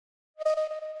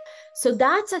So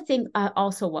that's, I think,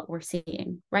 also what we're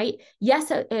seeing, right? Yes,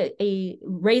 a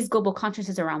raised global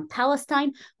consciousness around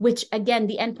Palestine, which again,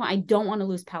 the endpoint, I don't want to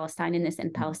lose Palestine in this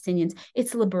and Palestinians.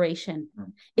 It's liberation.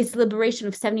 It's liberation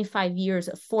of 75 years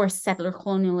of forced settler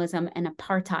colonialism and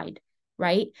apartheid,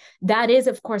 right? That is,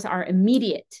 of course, our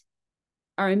immediate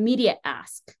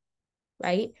ask,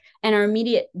 right? And our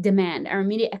immediate demand, our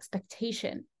immediate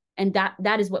expectation. And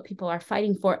that is what people are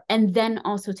fighting for. And then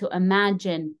also to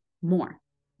imagine more,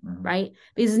 right?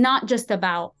 Because it's not just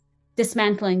about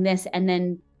dismantling this and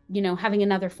then, having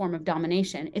another form of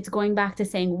domination. It's going back to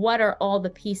saying, what are all the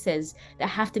pieces that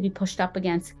have to be pushed up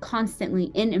against constantly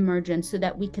in emergence so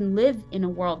that we can live in a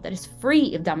world that is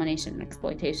free of domination and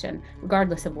exploitation,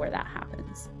 regardless of where that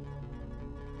happens.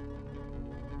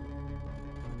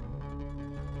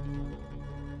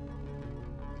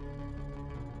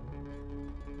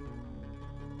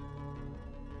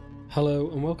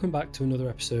 Hello and welcome back to another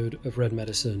episode of Red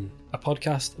Medicine, a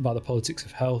podcast about the politics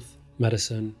of health,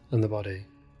 medicine and the body.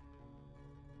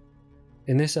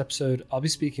 In this episode, I'll be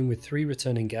speaking with three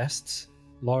returning guests,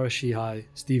 Lara Sheehi,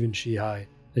 Stephen Sheehi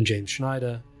and James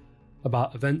Schneider,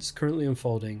 about events currently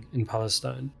unfolding in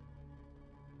Palestine.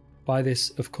 By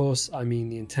this, of course, I mean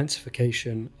the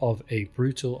intensification of a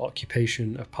brutal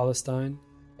occupation of Palestine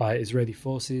by Israeli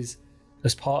forces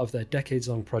as part of their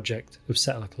decades-long project of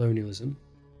settler colonialism.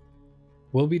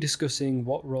 We'll be discussing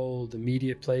what role the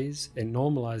media plays in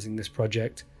normalising this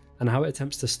project and how it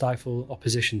attempts to stifle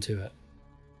opposition to it.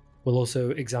 We'll also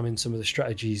examine some of the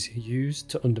strategies used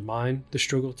to undermine the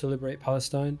struggle to liberate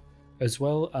Palestine, as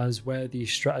well as where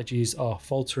these strategies are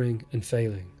faltering and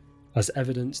failing, as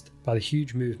evidenced by the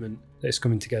huge movement that is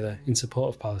coming together in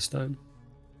support of Palestine.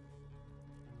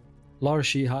 Lara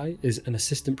Sheehi is an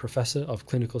assistant professor of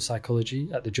clinical psychology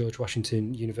at the George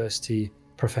Washington University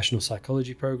Professional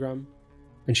Psychology Program,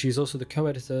 and she is also the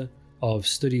co-editor of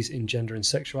Studies in Gender and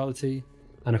Sexuality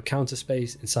and of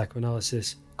Counterspace in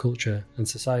Psychoanalysis, Culture and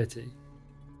Society.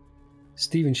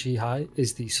 Stephen Sheehi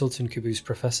is the Sultan Qaboos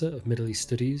Professor of Middle East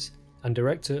Studies and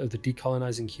Director of the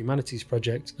Decolonising Humanities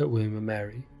Project at William &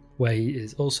 Mary, where he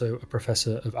is also a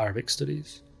Professor of Arabic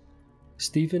Studies.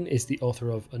 Stephen is the author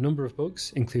of a number of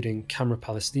books, including Camera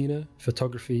Palestina,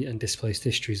 Photography and Displaced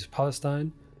Histories of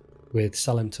Palestine, with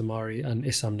Salem Tamari and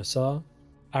Issam Nassar,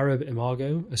 Arab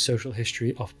Imago, A Social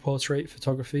History of Portrait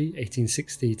Photography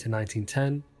 1860 to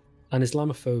 1910, and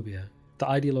Islamophobia, The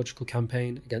Ideological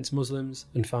Campaign Against Muslims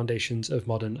and Foundations of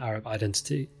Modern Arab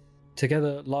Identity.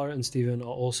 Together, Lara and Stephen are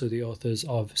also the authors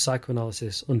of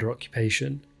Psychoanalysis Under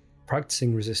Occupation,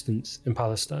 Practicing Resistance in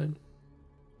Palestine.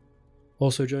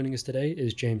 Also joining us today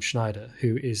is James Schneider,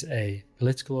 who is a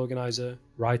political organiser,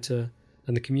 writer,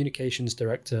 and the Communications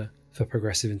Director for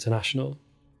Progressive International.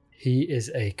 He is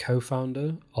a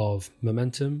co-founder of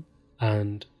Momentum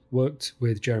and worked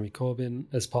with Jeremy Corbyn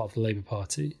as part of the Labour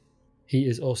Party. He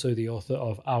is also the author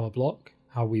of Our Block,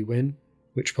 How We Win,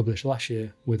 which published last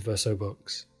year with Verso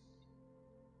Books.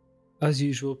 As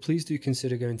usual, please do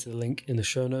consider going to the link in the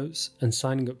show notes and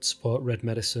signing up to support Red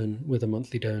Medicine with a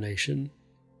monthly donation.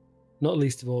 Not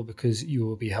least of all because you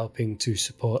will be helping to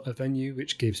support a venue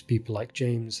which gives people like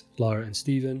James, Lara and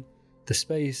Stephen the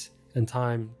space and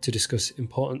time to discuss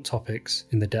important topics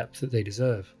in the depth that they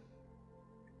deserve.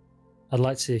 I'd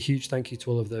like to say a huge thank you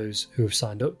to all of those who have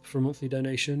signed up for a monthly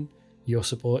donation. Your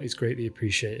support is greatly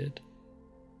appreciated.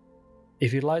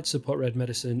 If you'd like to support Red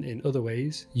Medicine in other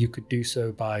ways, you could do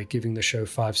so by giving the show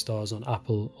 5 stars on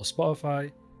Apple or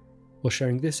Spotify, or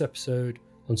sharing this episode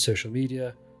on social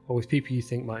media or with people you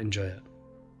think might enjoy it.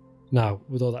 Now,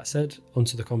 with all that said,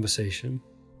 onto the conversation.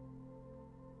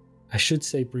 I should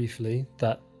say briefly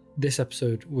that this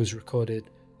episode was recorded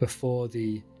before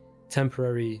the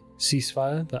temporary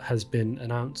ceasefire that has been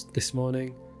announced this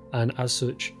morning, and as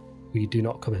such, we do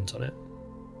not comment on it.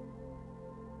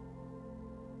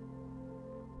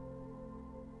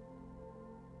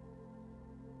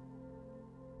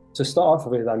 To start off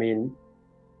with, I mean,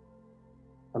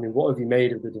 what have you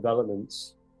made of the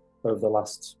developments over the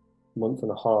last month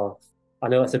and a half? I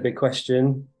know that's a big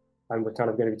question, and we're kind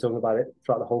of going to be talking about it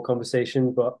throughout the whole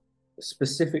conversation, but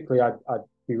specifically, I'd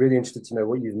be really interested to know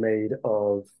what you've made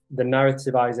of the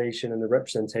narrativization and the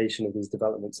representation of these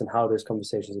developments and how those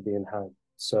conversations are being had.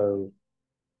 So,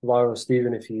 Lara or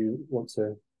Stephen, if you want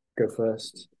to go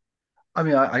first. I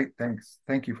mean,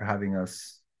 thank you for having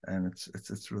us, and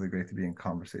it's really great to be in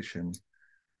conversation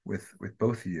with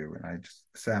both of you. And I just,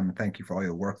 Sam, thank you for all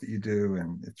your work that you do,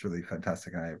 and it's really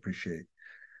fantastic. And I appreciate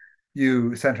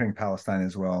you centering Palestine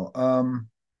as well.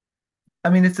 I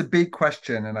mean, it's a big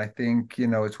question, and I think,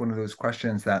 it's one of those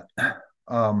questions that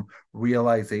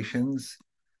realizations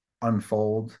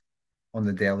unfold on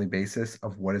the daily basis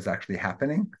of what is actually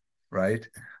happening, right?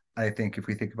 I think if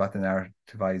we think about the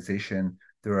narrativization,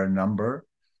 there are a number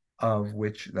of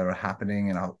which that are happening,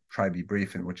 and I'll try to be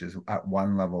brief, and which is at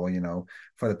one level,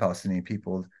 for the Palestinian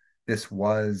people, this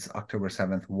was October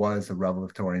 7th was a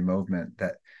revelatory movement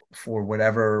that, for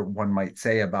whatever one might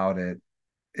say about it,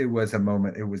 it was a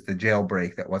moment, it was the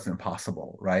jailbreak that wasn't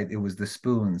possible, right? It was the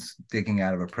spoons digging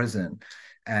out of a prison.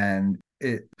 And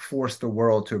it forced the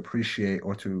world to appreciate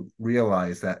or to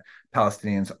realize that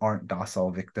Palestinians aren't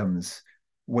docile victims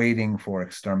waiting for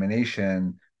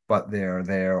extermination, but they're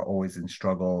there always in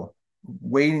struggle,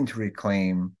 waiting to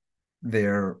reclaim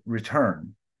their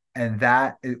return. And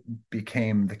that it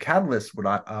became the catalyst,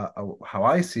 how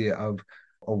I see it, of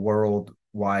a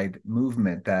worldwide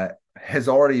movement that has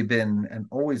already been and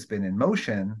always been in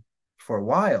motion for a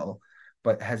while,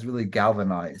 but has really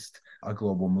galvanized a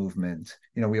global movement.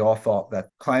 We all thought that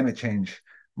climate change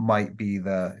might be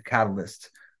the catalyst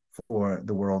for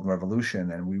the world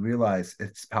revolution, and we realize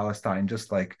it's Palestine, just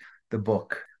like the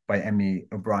book by Emmy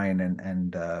O'Brien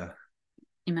and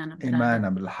Iman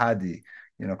Abdel-Hadi,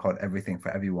 called Everything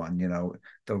for Everyone.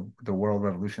 The world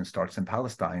revolution starts in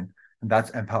Palestine,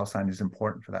 and Palestine is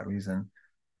important for that reason.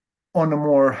 On a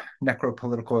more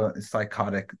necropolitical,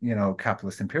 psychotic,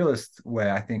 capitalist imperialist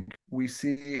way, I think we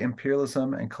see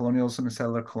imperialism and colonialism and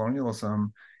settler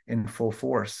colonialism in full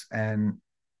force. And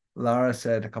Lara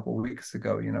said a couple of weeks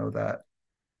ago, that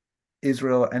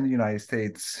Israel and the United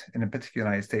States, and in particular the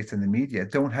United States and the media,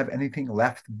 don't have anything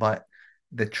left but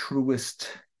the truest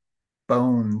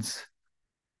bones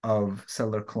of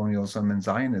settler colonialism and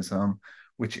Zionism,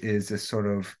 which is this sort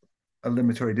of a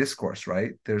liberatory discourse,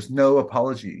 right? There's no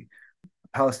apology.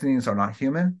 Palestinians are not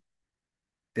human.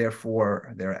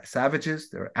 Therefore, they're savages,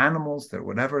 they're animals, they're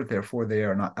whatever. Therefore, they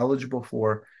are not eligible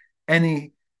for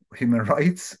any human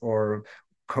rights or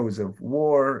codes of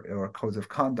war or codes of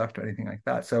conduct or anything like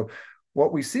that. So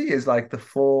what we see is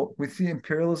we see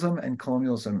imperialism and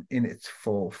colonialism in its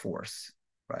full force,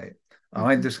 right?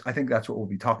 Mm-hmm. I think that's what we'll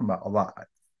be talking about a lot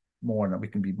more, and we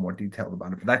can be more detailed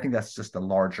about it. But I think that's just a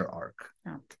larger arc.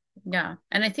 Yeah.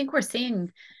 And I think we're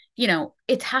seeing,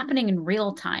 it's happening in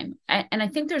real time. And I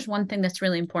think there's one thing that's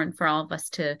really important for all of us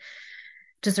to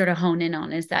sort of hone in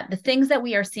on, is that the things that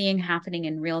we are seeing happening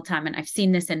in real time, and I've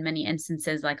seen this in many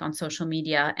instances, like on social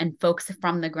media, and folks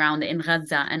from the ground in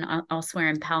Gaza and elsewhere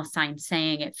in Palestine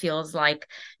saying it feels like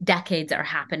decades are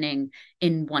happening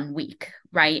in 1 week,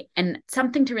 right? And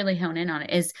something to really hone in on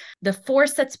is the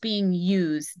force that's being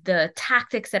used, the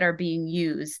tactics that are being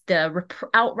used, the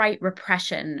outright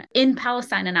repression in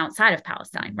Palestine and outside of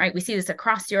Palestine, right? We see this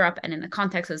across Europe and in the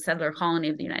context of the settler colony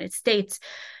of the United States.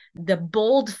 The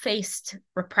bold-faced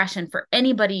repression for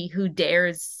anybody who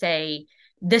dares say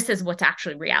this is what's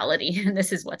actually reality and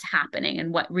this is what's happening,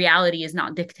 and what reality is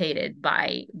not dictated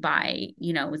by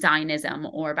Zionism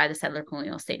or by the settler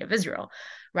colonial state of Israel,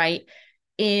 right,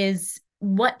 is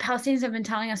what Palestinians have been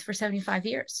telling us for 75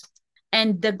 years.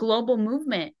 And the global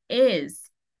movement is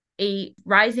a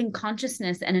rising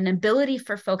consciousness and an ability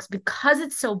for folks, because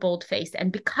it's so bold-faced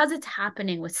and because it's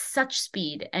happening with such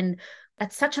speed and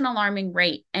at such an alarming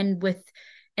rate, and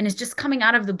it's just coming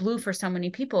out of the blue for so many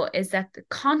people, is that the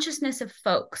consciousness of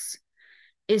folks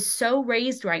is so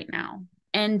raised right now,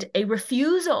 and a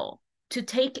refusal to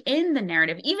take in the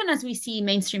narrative, even as we see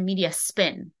mainstream media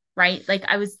spin, right? Like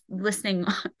I was listening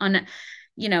on,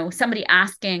 somebody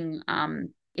asking a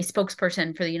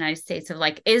spokesperson for the United States of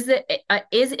like, is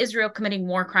Israel committing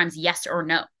war crimes? Yes or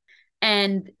no?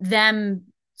 And them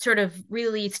sort of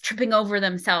really tripping over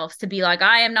themselves to be like,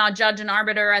 I am not judge and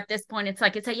arbiter at this point.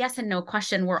 It's a yes and no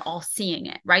question. We're all seeing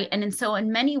it, right? And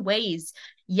in many ways,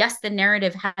 yes, the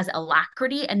narrative has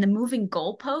alacrity, and the moving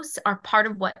goalposts are part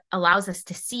of what allows us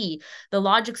to see the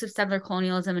logics of settler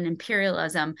colonialism and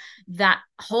imperialism that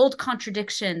hold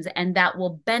contradictions and that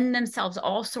will bend themselves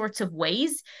all sorts of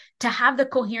ways to have the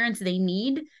coherence they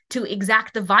need to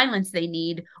exact the violence they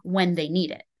need when they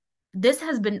need it.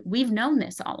 We've known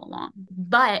this all along,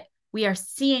 but we are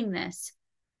seeing this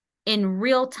in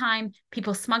real time,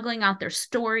 people smuggling out their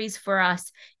stories for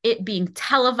us, it being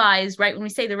televised, right? When we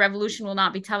say the revolution will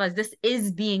not be televised, this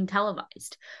is being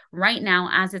televised right now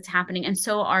as it's happening. And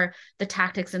so are the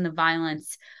tactics and the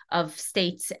violence of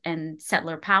states and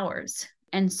settler powers.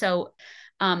 And so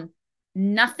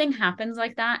nothing happens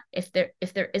like that if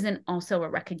there isn't also a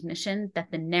recognition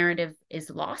that the narrative is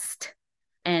lost.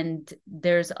 And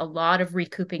there's a lot of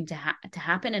recouping to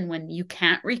happen. And when you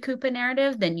can't recoup a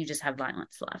narrative, then you just have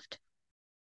violence left.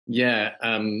 Yeah,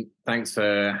 thanks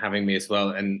for having me as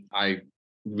well. And I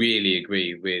really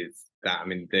agree with that. I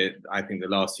mean, I think the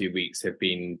last few weeks have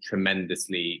been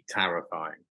tremendously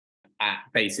terrifying. at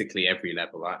basically every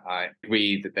level. I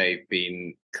agree that they've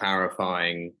been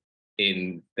clarifying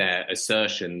in their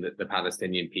assertion that the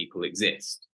Palestinian people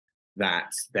exist,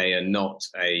 that they are not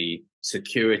a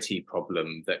security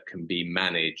problem that can be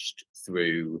managed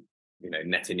through,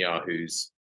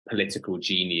 Netanyahu's political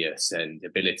genius and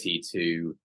ability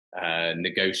to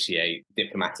negotiate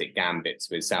diplomatic gambits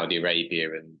with Saudi Arabia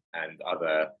and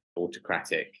other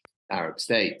autocratic Arab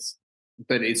states.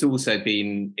 But it's also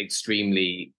been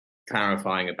extremely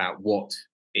clarifying about what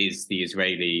is the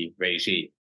Israeli regime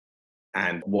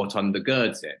and what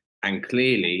undergirds it. And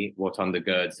clearly, what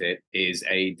undergirds it is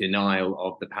a denial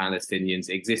of the Palestinians'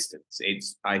 existence.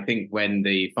 I think when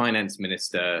the finance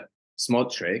minister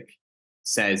Smotrich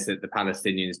says that the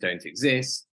Palestinians don't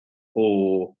exist,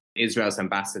 or Israel's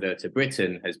ambassador to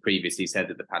Britain has previously said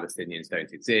that the Palestinians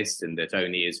don't exist and that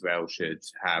only Israel should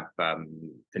have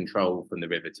control from the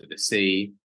river to the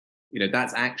sea,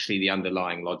 that's actually the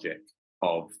underlying logic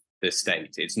of the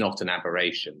state. It's not an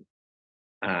aberration.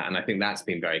 And I think that's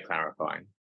been very clarifying.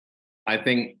 I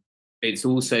think it's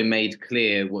also made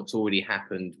clear what's already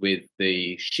happened with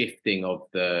the shifting of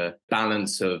the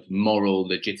balance of moral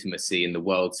legitimacy in the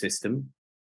world system.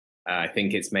 I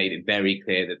think it's made it very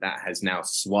clear that that has now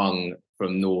swung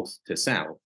from north to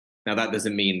south. Now, that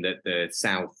doesn't mean that the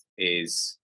south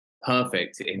is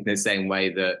perfect in the same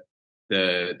way that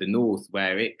the north,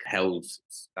 where it held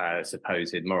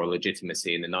supposed moral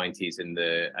legitimacy in the 90s and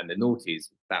the noughties,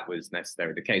 that was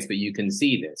necessarily the case. But you can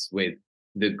see this with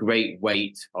the great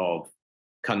weight of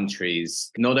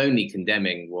countries not only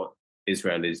condemning what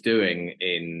Israel is doing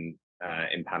in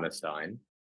Palestine,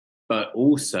 but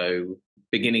also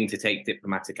beginning to take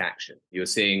diplomatic action. You're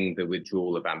seeing the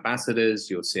withdrawal of ambassadors.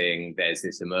 You're seeing there's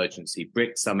this emergency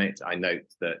BRICS summit. I note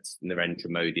that Narendra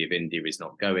Modi of India is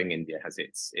not going. India has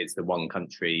it's the one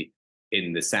country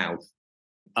in the south,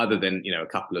 other than a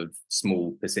couple of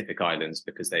small Pacific islands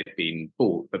because they've been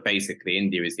bought. But basically,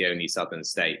 India is the only southern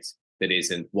state that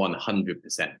isn't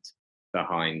 100%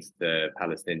 behind the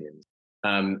Palestinians.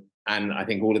 And I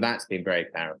think all of that's been very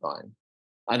clarifying.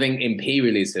 I think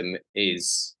imperialism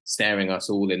is staring us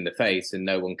all in the face and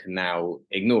no one can now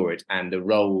ignore it. And the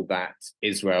role that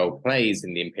Israel plays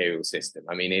in the imperial system.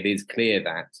 I mean, it is clear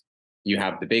that you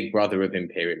have the big brother of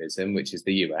imperialism, which is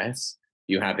the US.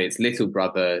 You have its little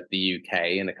brother, the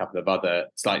UK, and a couple of other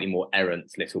slightly more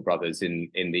errant little brothers in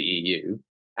the EU.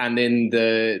 And then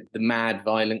the mad,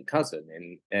 violent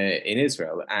cousin in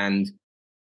Israel. And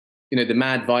the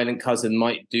mad, violent cousin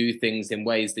might do things in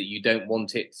ways that you don't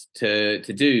want it to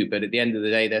do, but at the end of the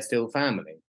day, they're still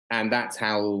family. And that's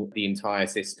how the entire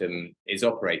system is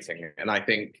operating. And I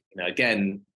think,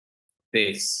 again,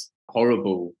 this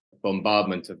horrible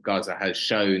bombardment of Gaza has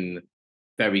shown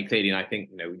very clearly, and I think,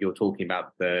 you're talking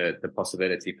about the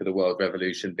possibility for the world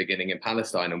revolution beginning in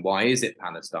Palestine. And why is it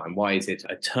Palestine? Why is it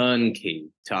a turnkey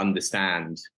to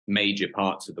understand major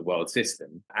parts of the world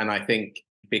system? And I think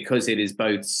because it is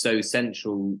both so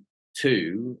central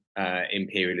to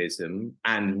imperialism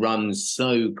and runs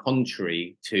so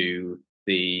contrary to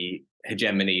the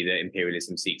hegemony that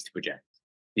imperialism seeks to project.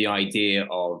 The idea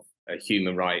of a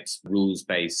human rights,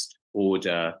 rules-based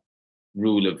order,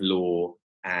 rule of law,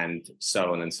 and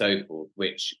so on and so forth,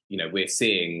 which, we're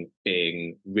seeing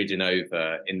being ridden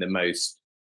over in the most,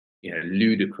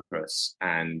 ludicrous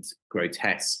and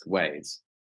grotesque ways.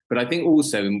 But I think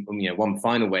also, one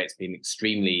final way it's been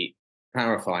extremely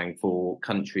clarifying for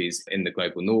countries in the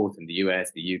global north, in the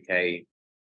US, the UK,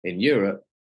 in Europe,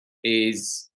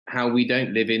 is how we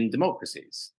don't live in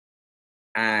democracies.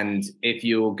 And if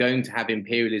you're going to have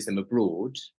imperialism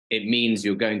abroad, it means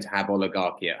you're going to have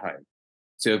oligarchy at home.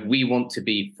 So if we want to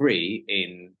be free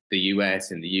in the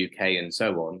US, in the UK, and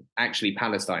so on, actually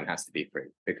Palestine has to be free,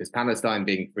 because Palestine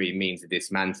being free means a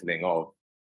dismantling of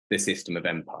the system of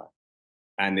empire.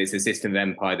 And it's a system of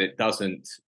empire that doesn't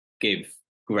give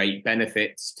great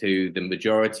benefits to the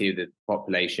majority of the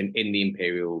population in the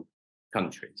imperial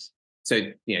countries. So,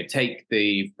 take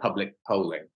the public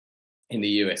polling in the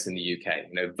US and the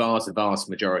UK, vast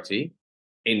majority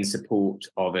in support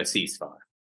of a ceasefire.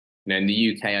 In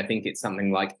the UK, I think it's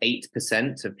something like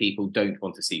 8% of people don't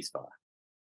want a ceasefire.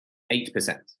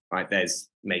 8%, right? There's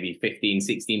maybe 15,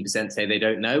 16% say they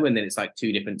don't know. And then it's like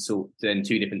two different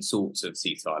sorts of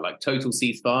ceasefire, like total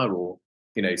ceasefire or,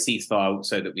 ceasefire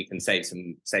so that we can save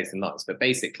some lives. But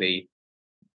basically,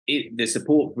 the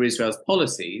support for Israel's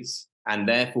policies and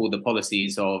therefore the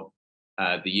policies of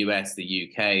the US, the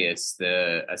UK as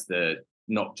the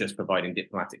not just providing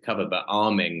diplomatic cover, but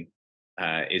arming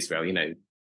Israel,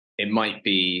 it might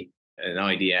be an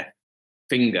IDF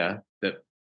finger that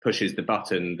pushes the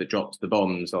button that drops the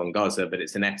bombs on Gaza, but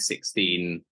it's an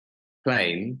F-16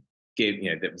 plane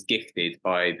that was gifted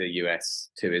by the US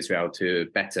to Israel to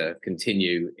better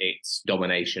continue its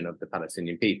domination of the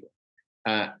Palestinian people.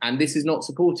 And this is not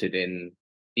supported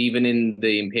even in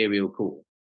the imperial core.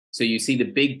 So you see the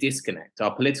big disconnect.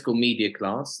 Our political media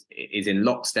class is in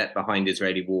lockstep behind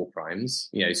Israeli war crimes,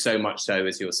 so much so,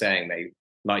 as you're saying, they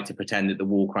like to pretend that the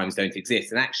war crimes don't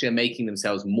exist, and actually are making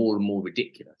themselves more and more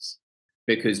ridiculous,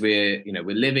 because we're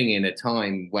living in a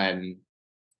time when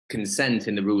consent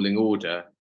in the ruling order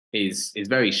is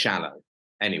very shallow.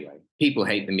 Anyway, people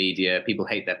hate the media, people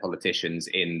hate their politicians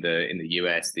in the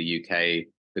US, the UK,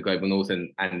 the global north,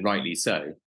 and rightly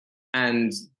so.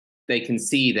 And they can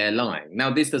see they're lying.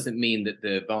 Now, this doesn't mean that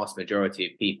the vast majority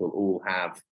of people all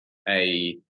have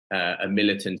a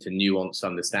militant and nuanced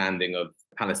understanding of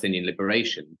Palestinian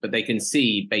liberation, but they can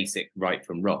see basic right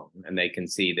from wrong, and they can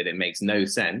see that it makes no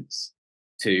sense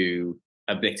to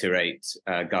obliterate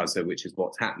Gaza, which is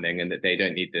what's happening, and that they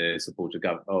don't need the support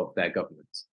of their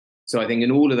governments. So I think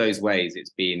in all of those ways,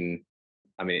 it's been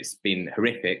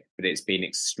horrific, but it's been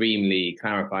extremely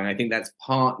clarifying. I think that's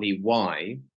partly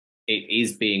why it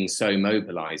is being so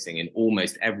mobilizing in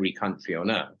almost every country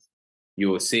on earth.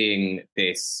 You're seeing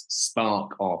this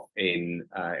spark off in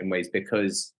ways,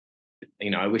 because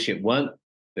I wish it weren't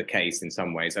the case in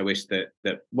some ways. I wish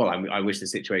I wish the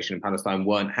situation in Palestine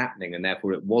weren't happening, and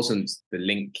therefore it wasn't the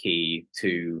link key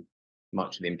to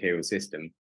much of the imperial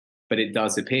system. But it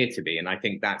does appear to be, and I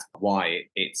think that's why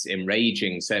it's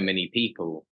enraging so many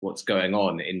people what's going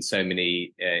on in so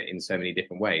many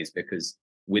different ways, because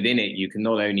within it you can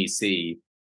not only see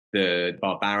the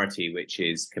barbarity which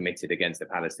is committed against the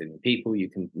Palestinian people, you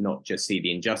can not just see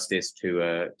the injustice to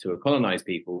a colonized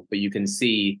people, but you can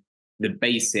see the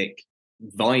basic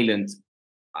violent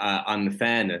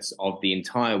unfairness of the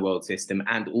entire world system,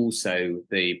 and also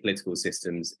the political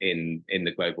systems in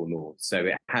the global north. So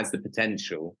it has the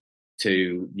potential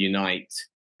to unite,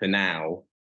 for now,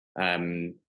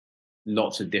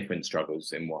 lots of different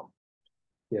struggles in one.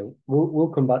 Yeah, we'll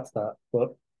come back to that,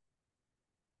 but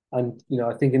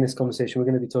I think in this conversation we're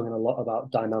going to be talking a lot about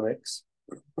dynamics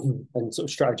and sort of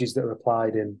strategies that are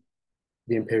applied in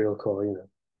the imperial core,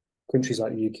 countries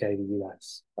like the UK, the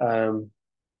US.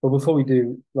 But before we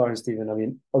do, Lara and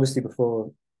Stephen, obviously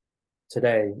before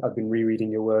today, I've been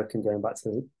rereading your work and going back to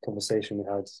the conversation we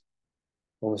had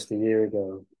almost a year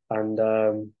ago. And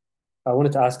I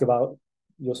wanted to ask about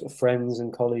your sort of friends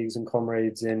and colleagues and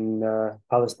comrades in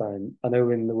Palestine. I know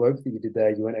in the work that you did there,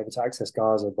 you weren't able to access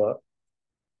Gaza, but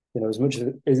as much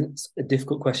as it's a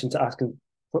difficult question to ask, and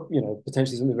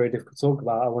potentially something very difficult to talk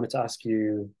about, I wanted to ask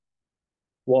you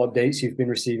what updates you've been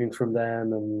receiving from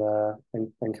them,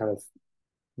 and kind of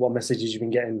what messages you've been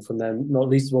getting from them. Not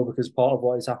least of all because part of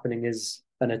what is happening is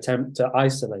an attempt to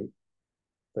isolate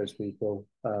those people,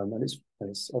 and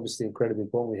it's obviously incredibly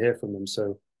important we hear from them.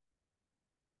 So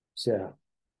yeah.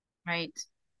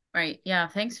 Right. Yeah.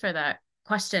 Thanks for that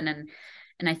question.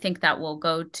 And I think that will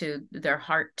go to their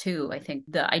heart too. I think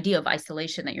the idea of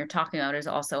isolation that you're talking about is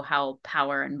also how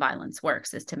power and violence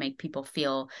works, is to make people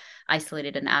feel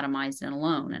isolated and atomized and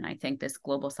alone. And I think this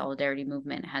global solidarity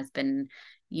movement has been,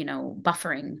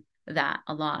 buffering that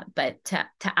a lot. But to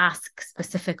ask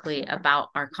specifically about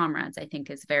our comrades, I think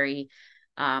is very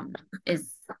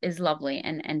is lovely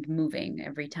and moving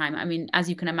every time. As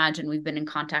you can imagine, we've been in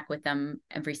contact with them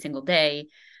every single day.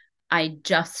 I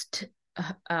just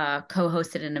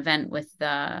co-hosted an event with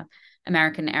the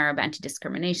American Arab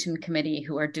Anti-Discrimination Committee,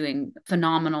 who are doing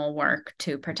phenomenal work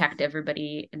to protect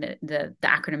everybody. The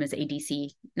acronym is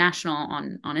ADC National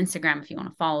on Instagram, if you want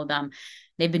to follow them.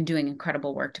 They've been doing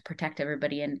incredible work to protect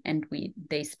everybody, and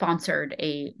they sponsored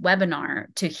a webinar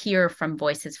to hear from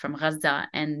voices from Gaza,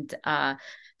 and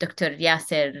Dr.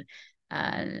 Yasser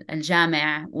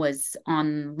Al-Jami' was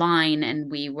online, and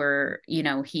we were,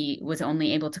 he was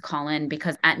only able to call in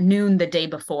because at noon the day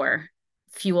before,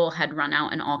 fuel had run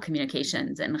out and all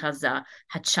communications in Gaza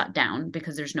had shut down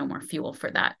because there's no more fuel for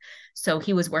that. So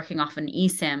he was working off an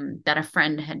eSIM that a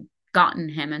friend had gotten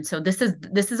him. And so this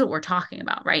is what we're talking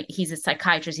about, right? He's a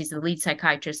psychiatrist. He's the lead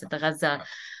psychiatrist at the Gaza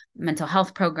mental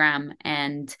health program.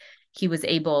 And he was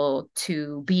able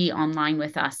to be online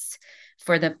with us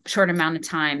for the short amount of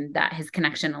time that his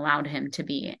connection allowed him to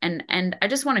be. And I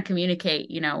just want to communicate,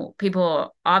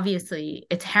 people, obviously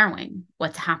it's harrowing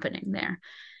what's happening there.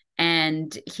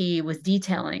 And he was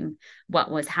detailing what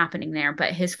was happening there,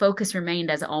 but his focus remained,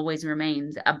 as always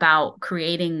remains, about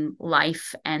creating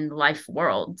life and life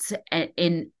worlds,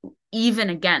 in even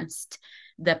against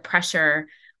the pressure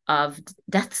of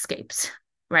deathscapes,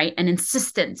 right? An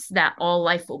insistence that all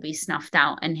life will be snuffed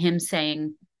out, and him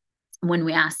saying, when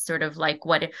we asked sort of like,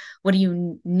 what do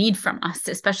you need from us,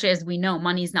 especially as we know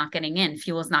money's not getting in,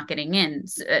 fuel's not getting in,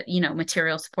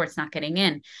 material support's not getting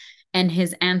in. And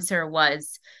his answer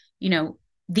was,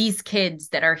 these kids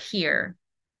that are here,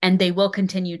 and they will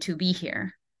continue to be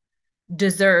here,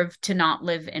 deserve to not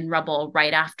live in rubble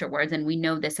right afterwards. And we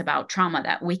know this about trauma,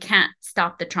 that we can't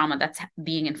stop the trauma that's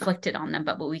being inflicted on them,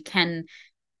 but what we can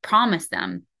promise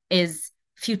them is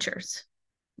futures,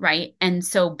 right? And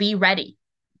so be ready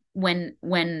when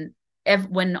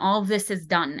all of this is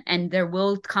done, and there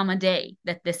will come a day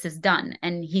that this is done.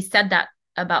 And he said that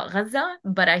about Gaza,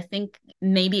 but I think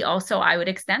maybe also I would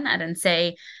extend that and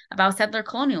say about settler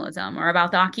colonialism, or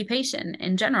about the occupation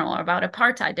in general, or about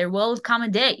apartheid. There will come a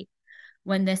day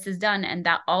when this is done, and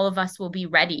that all of us will be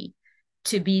ready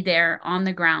to be there on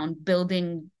the ground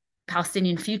building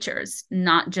Palestinian futures,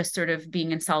 not just sort of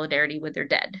being in solidarity with their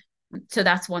dead. So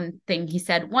that's one thing he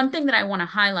said. One thing that I want to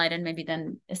highlight, and maybe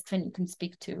then Istvan you can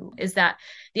speak to, is that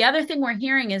the other thing we're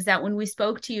hearing is that when we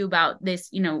spoke to you about this,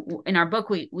 in our book,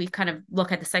 we kind of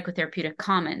look at the psychotherapeutic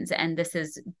commons, and this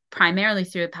is primarily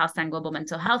through the Palestine Global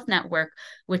Mental Health Network,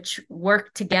 which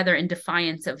work together in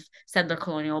defiance of settler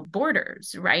colonial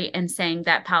borders, right? And saying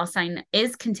that Palestine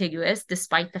is contiguous,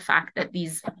 despite the fact that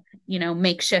these,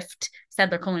 makeshift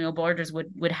settler colonial borders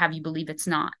would have you believe it's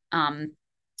not.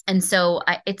 And so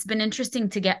it's been interesting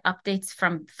to get updates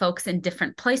from folks in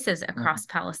different places across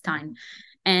Palestine.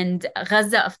 And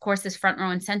Gaza, of course, is front row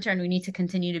and center, and we need to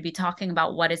continue to be talking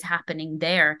about what is happening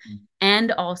there.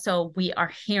 And also we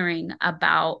are hearing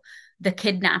about the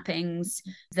kidnappings,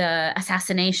 the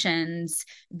assassinations,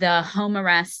 the home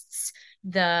arrests,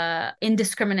 the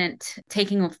indiscriminate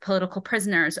taking of political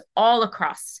prisoners all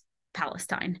across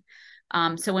Palestine.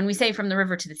 So when we say from the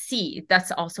river to the sea,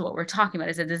 that's also what we're talking about,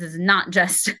 is that this is not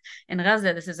just in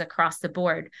Gaza, this is across the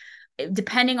board,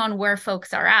 depending on where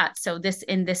folks are at. So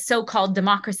in this so-called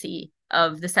democracy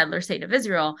of the settler state of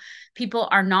Israel, people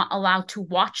are not allowed to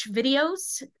watch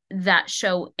videos that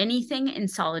show anything in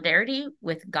solidarity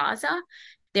with Gaza.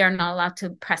 They are not allowed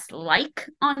to press like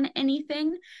on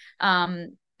anything.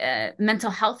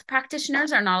 Mental health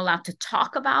practitioners are not allowed to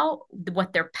talk about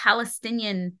what their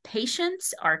Palestinian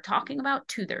patients are talking about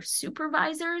to their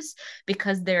supervisors,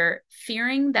 because they're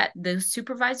fearing that those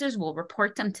supervisors will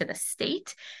report them to the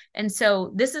state. And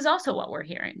so this is also what we're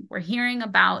hearing. We're hearing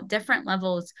about different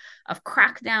levels of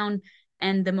crackdown,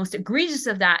 and the most egregious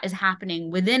of that is happening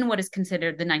within what is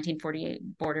considered the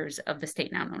 1948 borders of the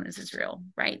state now known as Israel,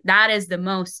 right? That is the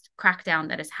most crackdown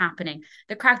that is happening.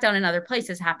 The crackdown in other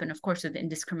places happen, of course, with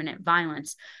indiscriminate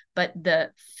violence, but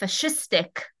the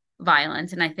fascistic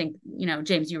violence, and I think,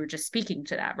 James, you were just speaking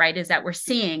to that, right? Is that we're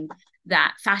seeing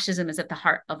that fascism is at the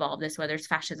heart of all this, whether it's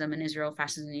fascism in Israel,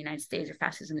 fascism in the United States, or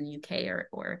fascism in the UK,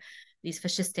 or these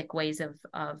fascistic ways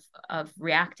of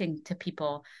reacting to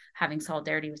people having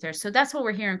solidarity with theirs. So that's what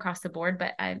we're hearing across the board.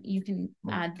 But you can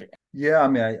add. Yeah, I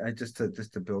mean, I just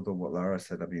to build on what Lara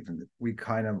said. I mean, we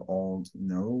kind of all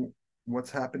know what's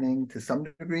happening to some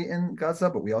degree in Gaza,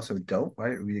 but we also don't,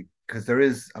 right? Because there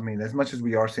is, I mean, as much as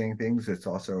we are seeing things, it's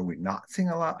also we're not seeing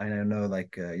a lot. And I know,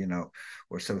 like,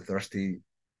 we're so thirsty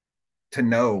to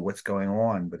know what's going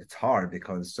on, but it's hard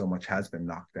because so much has been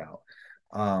knocked out.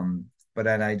 But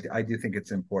then I do think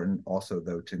it's important also,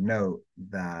 though, to note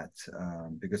that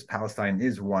because Palestine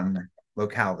is one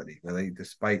locality, really,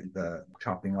 despite the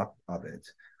chopping up of it,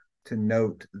 to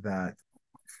note that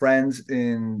friends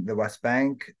in the West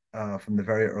Bank from the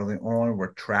very early on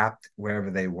were trapped wherever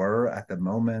they were at the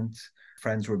moment.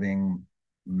 Friends were being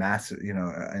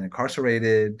and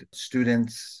incarcerated,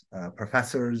 students,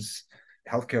 professors,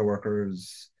 healthcare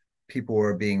workers, people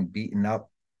were being beaten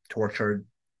up, tortured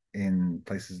in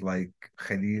places like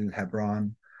Khalil,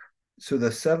 Hebron. So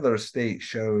the settler state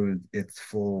showed its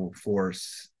full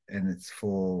force and its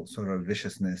full sort of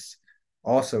viciousness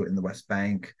also in the West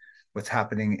Bank. What's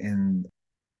happening in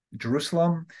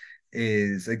Jerusalem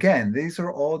is, again, these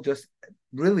are all just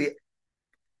really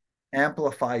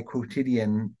amplify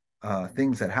quotidian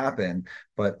things that happen,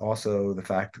 but also the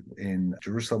fact in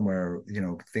Jerusalem where,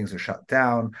 things are shut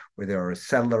down, where there are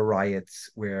settler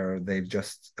riots, where they've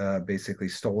just basically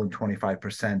stolen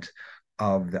 25%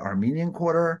 of the Armenian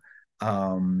quarter.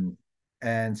 And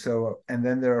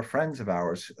then there are friends of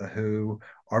ours who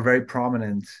are very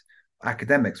prominent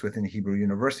academics within Hebrew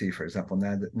University, for example,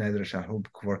 Nader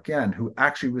Shahub-Kevorkian, who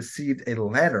actually received a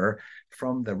letter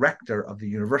from the rector of the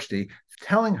university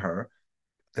telling her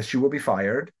that she will be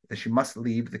fired, that she must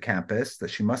leave the campus, that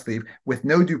she must leave with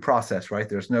no due process, right?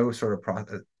 There's no sort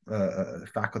of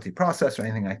faculty process or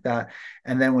anything like that.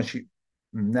 And then when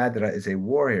Nadra is a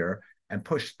warrior and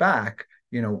pushed back,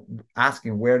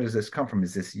 asking, where does this come from?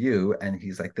 Is this you? And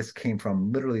he's like, this came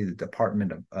from literally the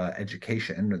Department of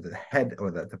Education, or the head,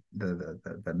 or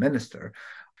the minister.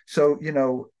 So,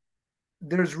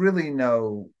 there's really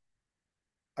no,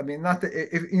 I mean, not that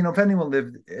if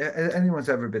anyone's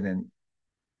ever been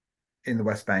in the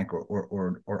West Bank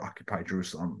or occupied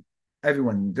Jerusalem,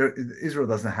 Israel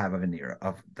doesn't have a veneer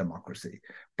of democracy.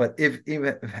 But if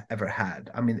ever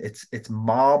had, I mean, it's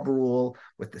mob rule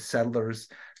with the settlers.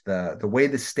 The way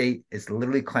the state is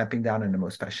literally clamping down in the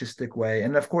most fascistic way,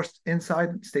 and of course,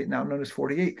 inside state now known as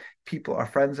 48, people, our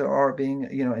friends are being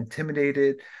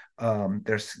intimidated.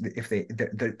 There's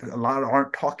a lot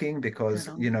aren't talking because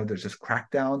there's just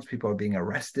crackdowns. People are being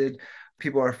arrested.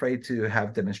 People are afraid to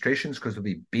have demonstrations because they'll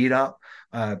be beat up.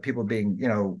 People being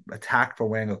attacked for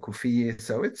wearing a kufi.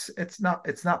 So it's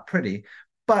not pretty.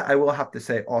 But I will have to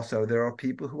say also, there are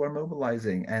people who are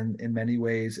mobilizing, and in many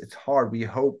ways it's hard. We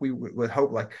would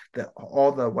hope like that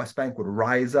all the West Bank would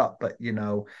rise up, but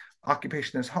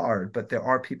occupation is hard. But there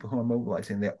are people who are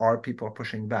mobilizing. There are people who are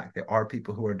pushing back. There are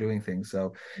people who are doing things.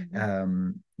 So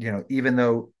even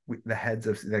though the heads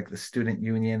of like the student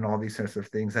union, all these sorts of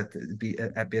things at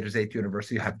Birzeit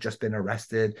University have just been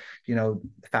arrested,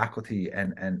 faculty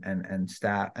and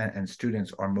staff and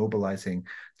students are mobilizing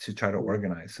to try to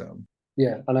organize. So.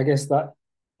 Yeah, and I guess that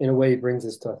in a way brings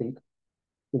us to, I think,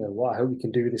 what I hope we can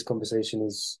do with this conversation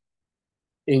is,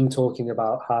 in talking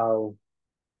about how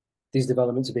these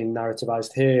developments are being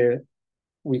narrativized here,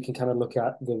 we can kind of look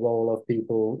at the role of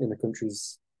people in the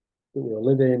countries that we all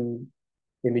live in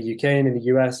the UK and in the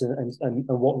US, and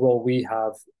what role we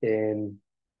have in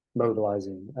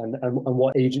mobilizing and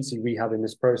what agency we have in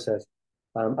this process.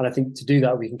 And I think to do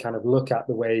that, we can kind of look at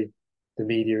the way the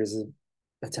media is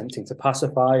attempting to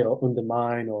pacify or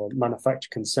undermine or manufacture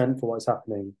consent for what's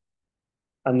happening.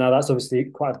 And now that's obviously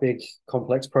quite a big,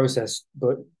 complex process.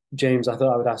 But James, I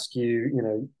thought I would ask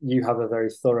you, you have a very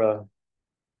thorough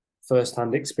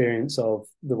first-hand experience of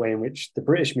the way in which the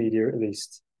British media, at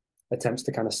least, attempts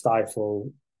to kind of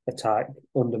stifle, attack,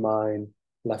 undermine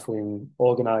left-wing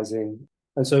organizing.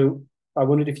 And so I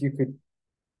wondered if you could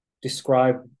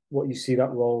describe what you see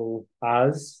that role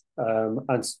as,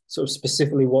 and sort of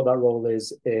specifically what that role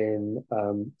is in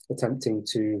attempting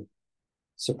to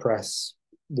suppress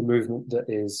the movement that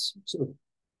is sort of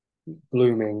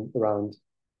blooming around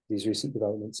these recent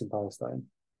developments in Palestine.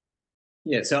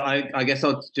 Yeah, so I guess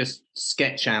I'll just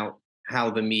sketch out how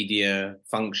the media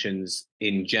functions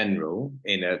in general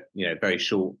in a very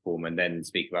short form, and then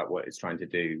speak about what it's trying to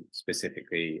do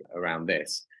specifically around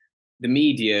this. The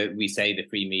media, we say the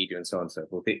free media and so on and so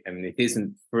forth. I mean, it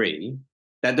isn't free.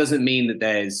 That doesn't mean that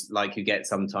there's, like you get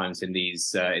sometimes in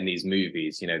these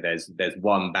movies, there's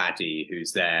one baddie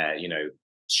who's there,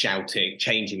 shouting,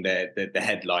 changing the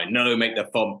headline, no, make the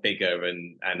font bigger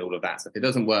and all of that stuff. It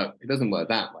doesn't work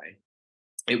that way.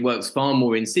 It works far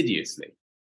more insidiously,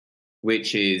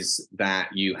 which is that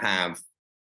you have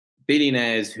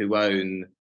billionaires who own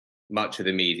much of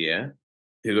the media,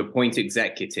 who appoint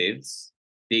executives.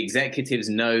 The executives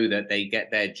know that they get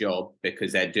their job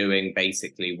because they're doing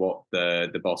basically what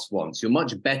the boss wants. You're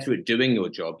much better at doing your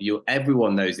job.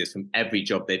 Everyone knows this from every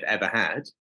job they've ever had.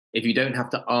 If you don't have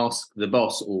to ask the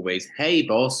boss always, hey,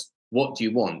 boss, what do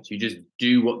you want? You just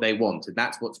do what they want. And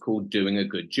that's what's called doing a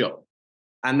good job.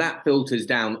 And that filters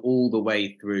down all the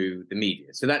way through the media.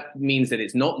 So that means that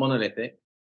it's not monolithic,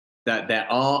 that there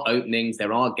are openings,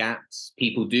 there are gaps.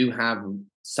 People do have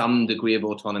some degree of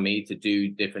autonomy to do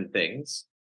different things.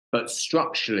 But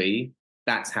structurally,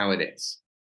 that's how it is.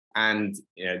 And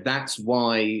that's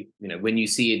why, when you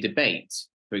see a debate,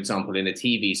 for example, in a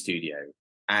TV studio,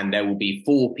 and there will be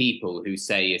 4 people who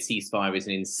say a ceasefire is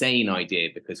an insane idea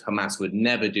because Hamas would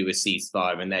never do a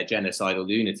ceasefire and they're genocidal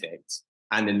lunatics.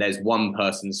 And then there's one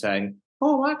person saying,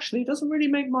 oh, actually, it doesn't really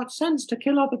make much sense to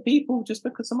kill other people just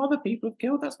because some other people have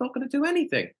killed. That's not going to do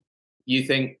anything. You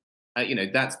think,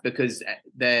 that's because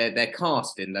they're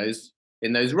cast in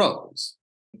those roles.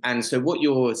 And so what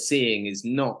you're seeing is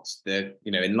not the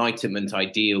Enlightenment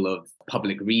ideal of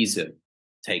public reason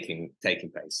taking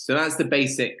place. So that's the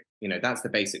basic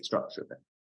structure of it.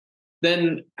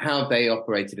 Then how they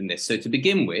operated in this. So to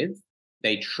begin with,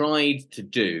 they tried to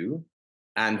do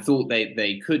and thought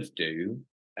they could do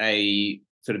a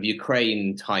sort of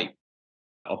Ukraine type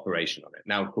operation on it.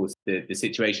 Now, of course, the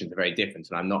situations are very different,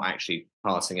 and I'm not actually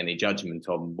passing any judgment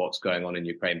on what's going on in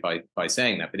Ukraine by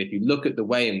saying that. But if you look at the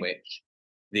way in which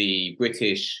the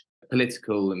British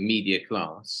political and media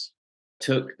class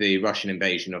took the Russian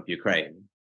invasion of Ukraine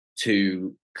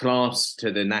to clasp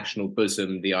to the national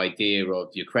bosom the idea of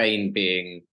Ukraine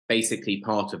being basically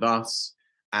part of us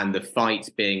and the fight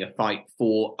being a fight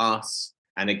for us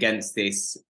and against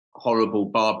this horrible,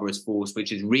 barbarous force,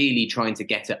 which is really trying to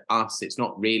get at us. It's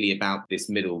not really about this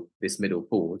middle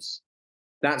force.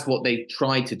 That's what they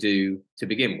tried to do to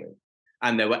begin with.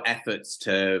 And there were efforts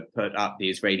to put up the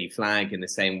Israeli flag in the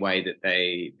same way that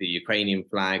the Ukrainian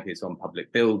flag is on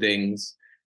public buildings.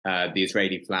 The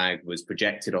Israeli flag was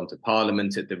projected onto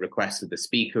Parliament at the request of the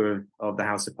Speaker of the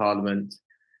House of Parliament.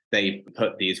 They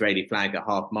put the Israeli flag at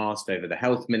half-mast over the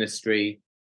Health Ministry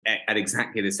at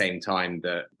exactly the same time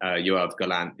that Yoav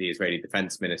Gallant, the Israeli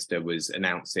Defense Minister, was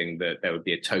announcing that there would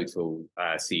be a total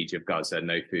siege of Gaza,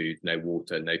 no food, no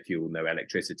water, no fuel, no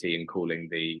electricity, and calling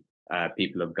the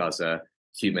people of Gaza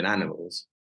human animals.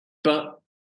 But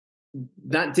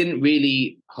that didn't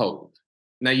really hold.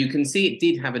 Now, you can see it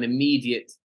did have an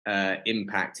immediate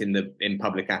impact in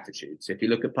public attitudes. If you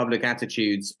look at public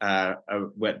attitudes,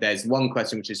 where there's one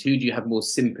question, which is, who do you have more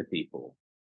sympathy for?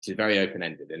 Which is very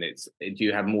open-ended, and it's, do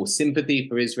you have more sympathy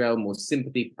for Israel, more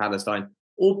sympathy for Palestine,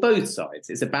 or both sides?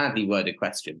 It's a badly worded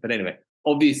question, but anyway,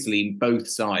 obviously both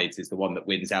sides is the one that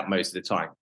wins out most of the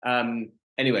time.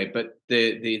 Anyway, but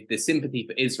the sympathy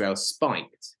for Israel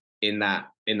spiked in that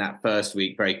first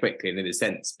week very quickly, and in a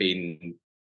sense been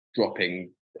dropping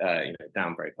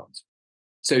down very fast.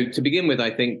 So to begin with,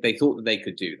 I think they thought that they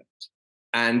could do that,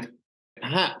 and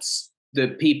perhaps the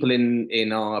people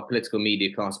in our political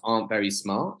media class aren't very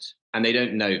smart, and they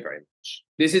don't know very much.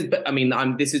 This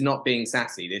is not being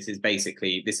sassy. This is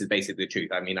basically the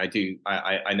truth. I mean,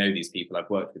 I know these people. I've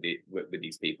worked with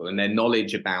these people, and their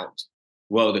knowledge about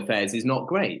world affairs is not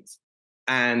great.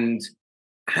 And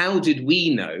how did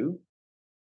we know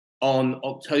on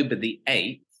October the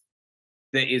 8th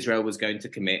that Israel was going to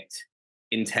commit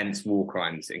intense war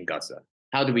crimes in Gaza?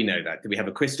 How do we know that? Do we have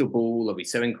a crystal ball? Are we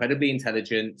so incredibly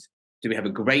intelligent? Do we have a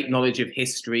great knowledge of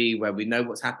history where we know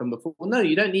what's happened before? Well, no,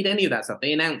 you don't need any of that stuff.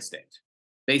 They announced it.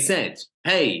 They said,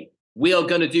 hey, we are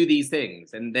going to do these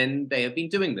things. And then they have been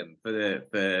doing them for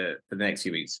the next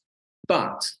few weeks.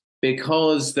 But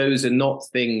because those are not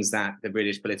things that the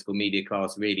British political media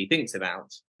class really thinks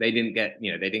about, they didn't get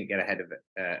ahead of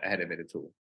it at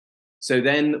all. So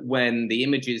then when the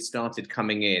images started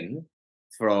coming in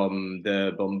from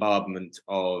the bombardment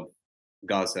of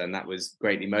Gaza, and that was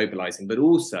greatly mobilizing, but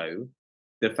also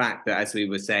the fact that, as we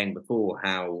were saying before,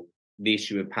 how the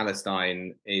issue of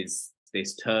Palestine is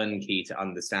this turnkey to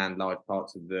understand large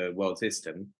parts of the world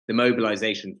system, the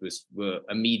mobilizations were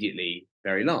immediately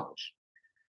very large.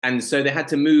 And so they had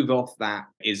to move off that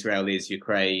Israel is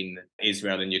Ukraine,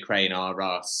 Israel and Ukraine are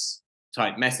us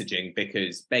type messaging,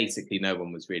 because basically no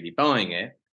one was really buying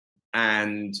it,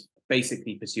 and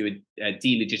basically pursue a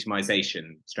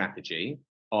delegitimization strategy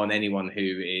on anyone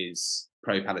who is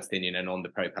pro-Palestinian and on the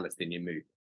pro-Palestinian move.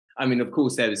 I mean, of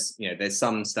course, there's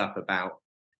some stuff about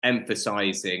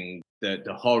emphasizing the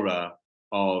horror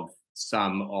of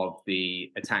some of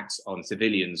the attacks on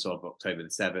civilians of October the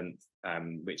 7th,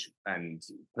 and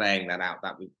playing that out.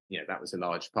 That was a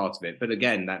large part of it. But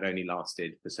again, that only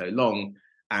lasted for so long,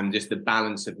 and just the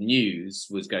balance of news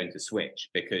was going to switch,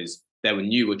 because there were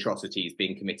new atrocities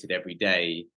being committed every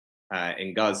day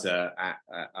in Gaza,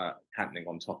 happening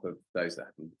on top of those that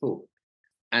happened before,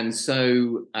 and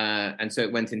so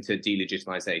it went into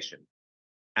delegitimization,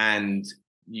 and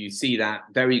you see that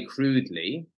very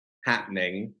crudely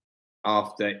happening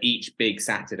after each big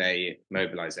Saturday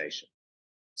mobilization.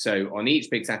 So on each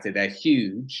big Saturday, they're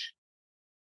huge,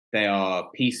 they are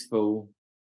peaceful,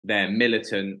 they're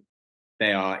militant,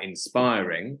 they are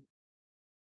inspiring,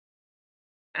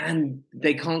 and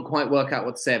they can't quite work out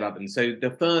what to say about them. So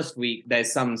the first week,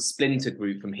 there's some splinter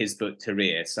group from Hizbut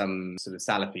Tahrir, some sort of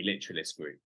Salafi literalist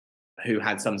group, who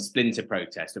had some splinter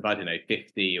protest of,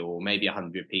 50 or maybe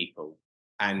 100 people.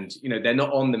 And, they're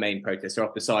not on the main protest, they're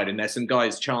off the side. And there's some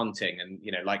guys chanting, and,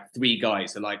 like 3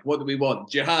 guys are like, what do we want?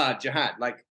 Jihad, jihad.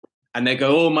 And they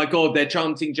go, oh my God, they're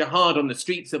chanting jihad on the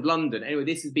streets of London. Anyway,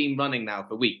 this has been running now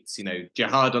for weeks,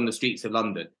 jihad on the streets of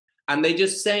London. And they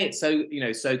just say it so,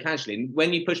 so casually. And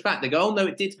when you push back, they go, oh no,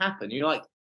 it did happen. You're like,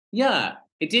 yeah,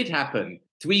 it did happen.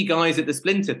 3 guys at the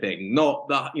splinter thing, not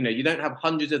that, you don't have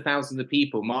hundreds of thousands of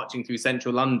people marching through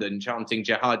central London chanting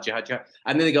jihad, jihad, jihad.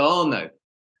 And then they go, oh no,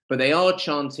 but they are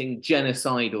chanting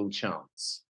genocidal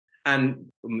chants. And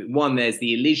one, there's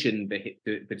the elision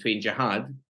between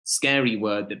jihad, scary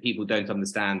word that people don't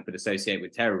understand but associate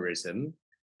with terrorism,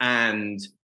 and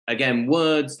again,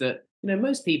 words that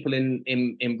most people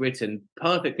in Britain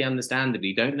perfectly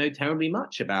understandably don't know terribly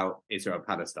much about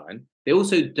Israel-Palestine. They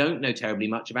also don't know terribly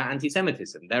much about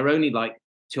anti-Semitism. There are only like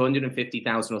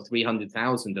 250,000 or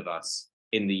 300,000 of us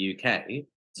in the UK.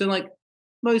 So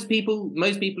most people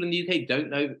in the UK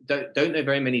don't know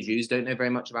very many Jews, don't know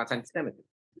very much about anti-Semitism.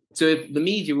 So if the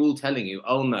media are all telling you,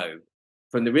 oh no,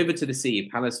 from the river to the sea,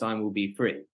 Palestine will be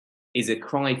free, is a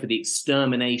cry for the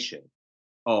extermination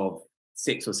of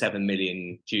 6 or 7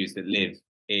 million Jews that live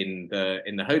in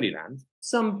the Holy Land.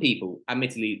 Some people,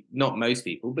 admittedly, not most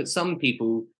people, but some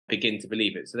people begin to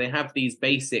believe it. So they have these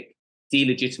basic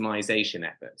delegitimization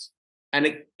efforts. And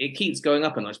it keeps going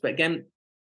up a notch. But again,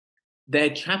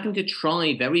 they're having to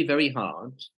try very, very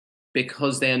hard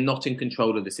because they are not in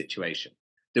control of the situation.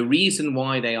 The reason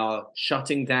why they are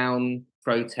shutting down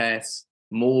protests,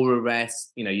 more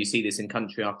arrests, you see this in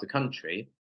country after country,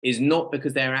 is not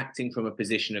because they're acting from a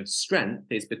position of strength,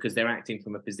 it's because they're acting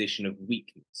from a position of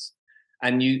weakness.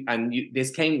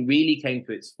 This really came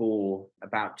to its fore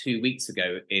about 2 weeks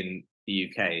ago in the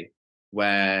UK,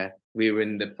 where we were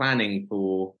in the planning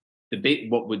for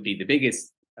what would be the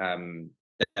biggest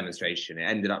demonstration. It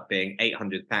ended up being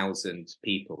 800,000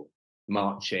 people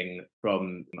marching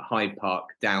from Hyde Park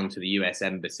down to the US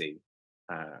Embassy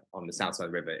on the south side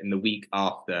of the river in the week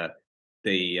after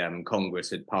the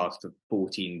Congress had passed a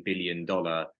 $14 billion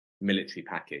military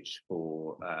package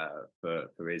for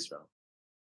Israel.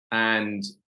 And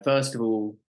first of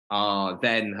all, our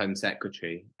then Home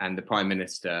Secretary and the Prime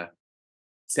Minister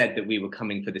said that we were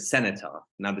coming for the cenotaph.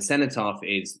 Now, the cenotaph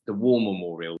is the War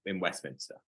Memorial in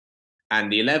Westminster.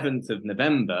 And the 11th of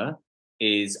November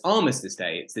is Armistice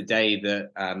Day. It's the day that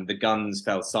the guns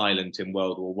fell silent in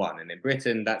World War I. And in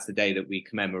Britain, that's the day that we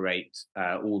commemorate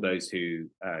all those who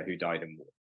died in war.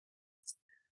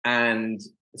 And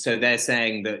so they're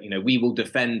saying that, we will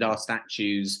defend our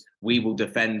statues, we will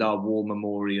defend our war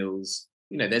memorials.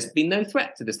 There's been no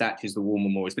threat to the statues, the war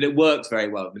memorials, but it works very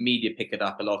well. The media pick it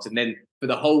up a lot. And then for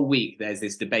the whole week, there's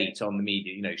this debate on the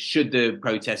media, should the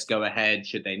protests go ahead?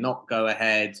 Should they not go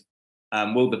ahead?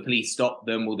 Will the police stop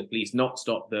them? Will the police not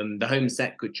stop them? The Home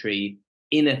Secretary,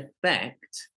 in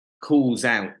effect, calls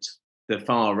out the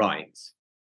far right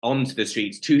onto the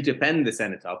streets to defend the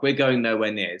cenotaph. We're going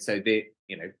nowhere near. So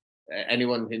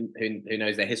anyone who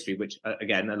knows their history, which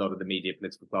again a lot of the media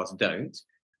political class don't,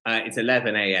 it's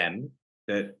 11 a.m.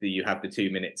 that you have the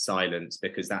 2-minute silence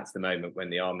because that's the moment when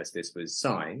the armistice was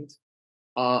signed.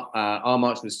 Our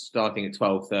march was starting at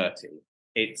 12:30.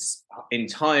 Its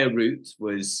entire route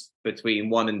was between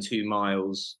 1 and 2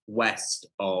 miles west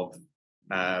of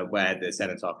where the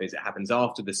cenotaph is. It happens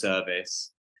after the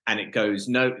service, and it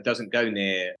doesn't go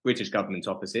near British government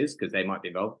offices because they might be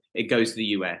involved. It goes to the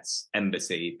US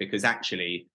embassy because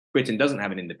actually Britain doesn't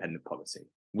have an independent policy.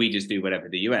 We just do whatever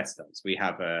the US does. We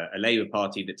have a Labour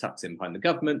Party that tucks in behind the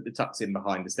government, that tucks in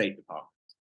behind the State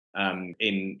Department.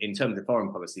 In terms of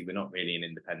foreign policy, we're not really an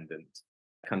independent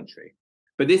country.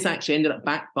 But this actually ended up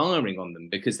backfiring on them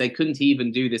because they couldn't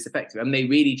even do this effectively. And they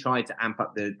really tried to amp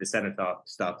up the cenotaph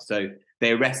stuff. So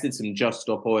they arrested some Just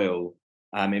Stop Oil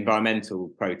environmental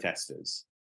protesters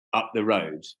up the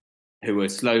road who were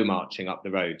slow marching up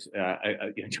the road,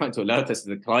 trying to alert us to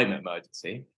the climate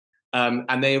emergency.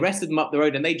 And they arrested them up the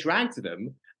road and they dragged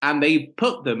them and they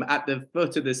put them at the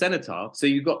foot of the cenotaph. So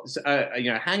you got,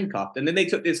 handcuffed. And then they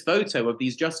took this photo of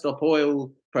these Just Stop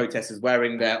Oil protesters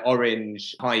wearing their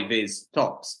orange high-vis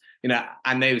tops,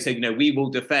 and they would say, we will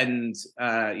defend,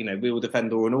 we will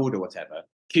defend law and order, whatever.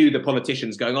 Cue the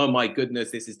politicians going, oh my goodness,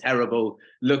 this is terrible.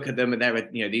 Look at them. And they're,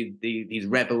 these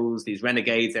rebels, these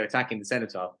renegades, they're attacking the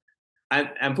cenotaph. And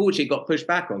unfortunately, it got pushed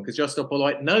back on because Just Stop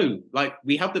were no,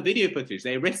 we have the video footage.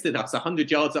 They arrested us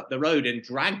 100 yards up the road and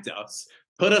dragged us,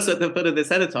 put us at the foot of the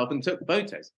cenotaph and took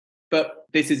photos. But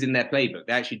this is in their playbook.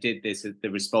 They actually did this as the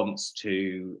response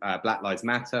to Black Lives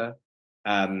Matter,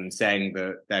 saying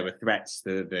that there were threats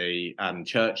to the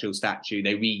Churchill statue.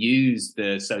 They reused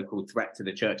the so-called threat to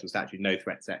the Churchill statue. No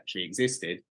threats actually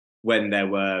existed when there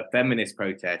were feminist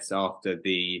protests after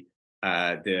the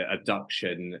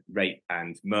abduction, rape,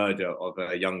 and murder of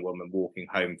a young woman walking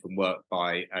home from work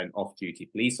by an off-duty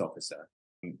police officer.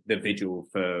 The vigil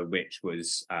for which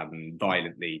was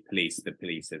violently policed. The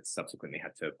police had subsequently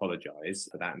had to apologise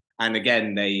for that. And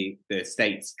again, the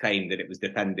states claimed that it was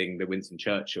defending the Winston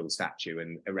Churchill statue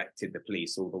and erected the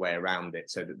police all the way around it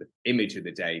so that the image of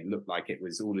the day looked like it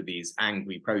was all of these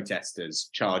angry protesters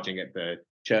charging at the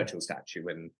Churchill statue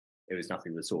when it was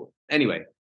nothing of the sort. Anyway,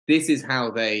 this is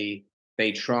how they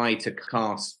try to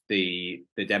cast the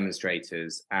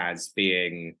demonstrators as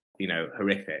being,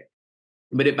 horrific.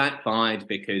 But it backfired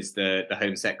because the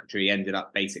Home Secretary ended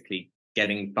up basically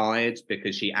getting fired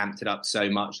because she amped it up so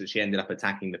much that she ended up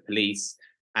attacking the police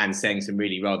and saying some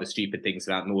really rather stupid things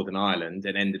about Northern Ireland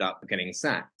and ended up getting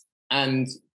sacked. And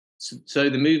so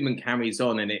the movement carries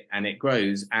on and it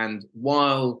grows. And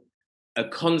while a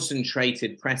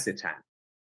concentrated press attack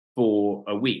for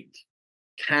a week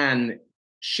can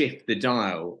shift the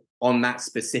dial on that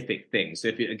specific thing. So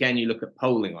if you look at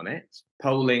polling on it,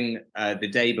 the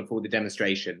day before the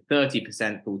demonstration,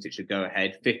 30% thought it should go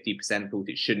ahead, 50% thought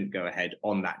it shouldn't go ahead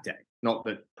on that day, not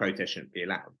that protests shouldn't be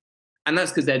allowed. And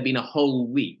that's because there'd been a whole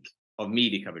week of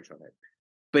media coverage on it.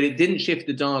 But it didn't shift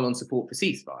the dial on support for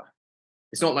ceasefire.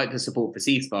 It's not like the support for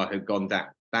ceasefire had gone down.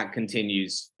 That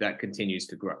continues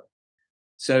to grow.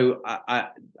 So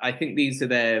I think these are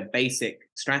their basic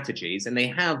strategies, and they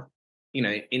have,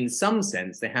 in some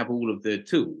sense, they have all of the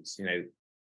tools.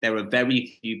 There are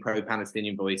very few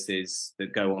pro-Palestinian voices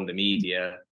that go on the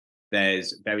media.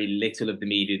 There's very little of the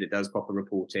media that does proper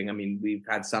reporting. I mean, we've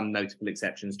had some notable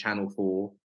exceptions, Channel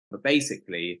 4, but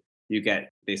basically you get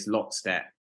this lockstep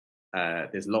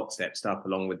stuff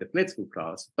along with the political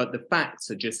class, but the facts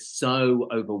are just so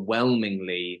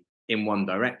overwhelmingly in one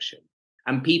direction.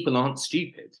 And people aren't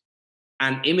stupid.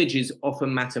 And images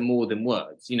often matter more than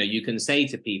words. You can say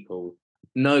to people,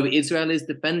 no, Israel is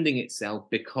defending itself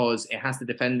because it has to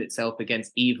defend itself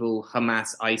against evil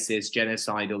Hamas, ISIS,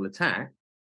 genocidal attack.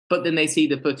 But then they see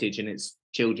the footage and it's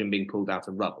children being pulled out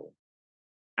of rubble.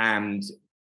 And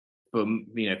for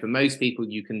most people,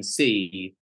 you can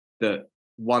see that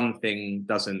one thing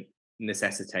doesn't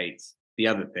necessitate the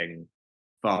other thing,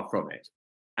 far from it.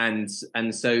 And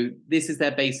so this is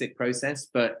their basic process,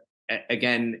 but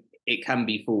again, it can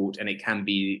be fought and it can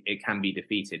be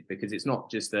defeated, because it's not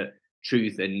just that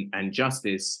truth and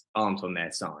justice aren't on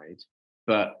their side,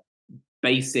 but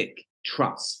basic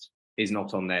trust is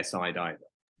not on their side either.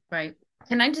 Right.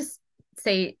 Can I just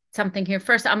say something here?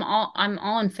 First, I'm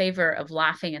all in favor of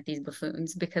laughing at these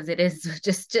buffoons, because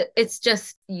it's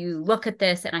just you look at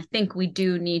this, and I think we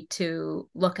do need to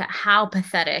look at how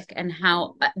pathetic and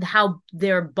how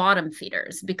they're bottom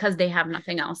feeders, because they have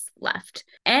nothing else left.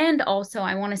 And also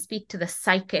I want to speak to the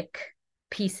psychic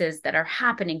pieces that are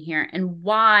happening here and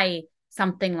why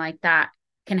something like that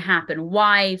can happen.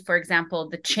 Why, for example,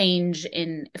 the change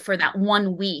for that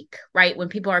 1 week, right, when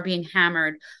people are being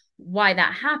hammered, why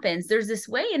that happens. There's this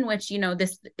way in which,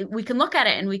 we can look at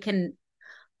it and we can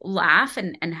laugh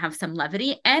and have some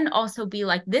levity, and also be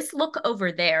like, this look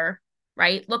over there,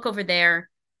 right? Look over there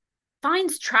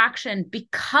finds traction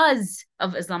because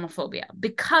of Islamophobia,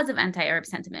 because of anti-Arab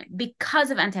sentiment, because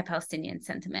of anti-Palestinian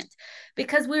sentiment,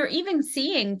 because we're even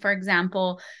seeing, for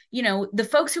example, the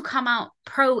folks who come out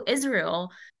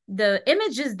pro-Israel, the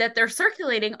images that they're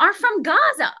circulating are from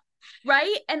Gaza,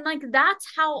 right? And that's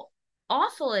how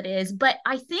awful it is. But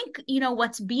I think,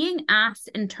 what's being asked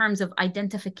in terms of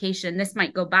identification, this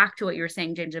might go back to what you were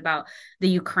saying, James, about the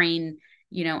Ukraine,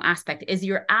 aspect, is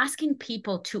you're asking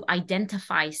people to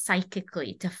identify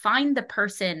psychically, to find the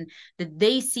person that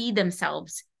they see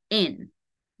themselves in,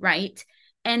 right?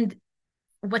 And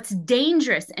what's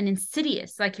dangerous and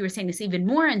insidious, like you were saying, it's even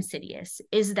more insidious,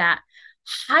 is that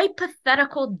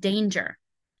hypothetical danger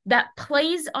that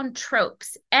plays on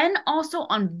tropes and also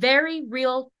on very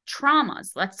real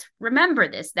traumas. Let's remember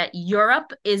this, that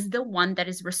Europe is the one that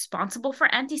is responsible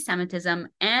for anti-Semitism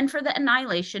and for the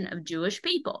annihilation of Jewish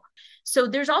people. So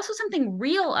there's also something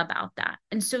real about that.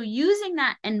 And so using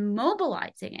that and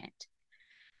mobilizing it,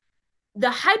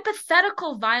 the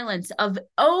hypothetical violence of,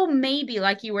 maybe,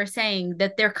 like you were saying,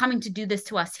 that they're coming to do this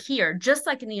to us here, just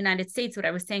like in the United States. What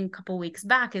I was saying a couple of weeks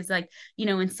back is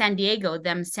in San Diego,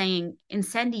 them saying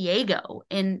on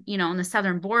the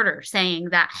southern border,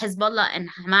 saying that Hezbollah and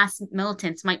Hamas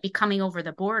militants might be coming over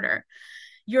the border.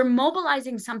 You're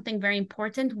mobilizing something very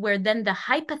important, where then the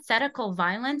hypothetical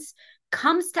violence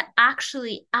comes to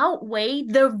actually outweigh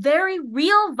the very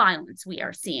real violence we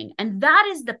are seeing. And that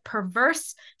is the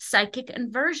perverse psychic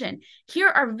inversion. Here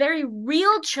are very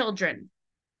real children.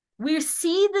 We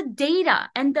see the data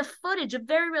and the footage of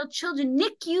very real children,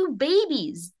 NICU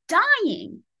babies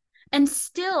dying. And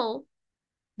still,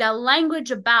 the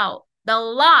language about the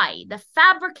lie, the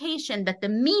fabrication that the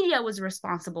media was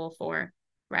responsible for,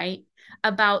 right,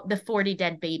 about the 40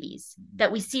 dead babies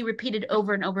that we see repeated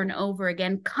over and over and over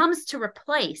again, comes to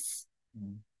replace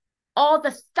all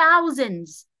the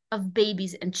thousands of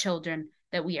babies and children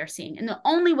that we are seeing. And the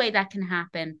only way that can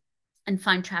happen and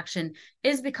find traction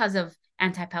is because of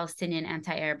anti-Palestinian,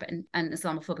 anti-Arab, and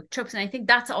Islamophobic tropes. And I think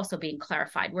that's also being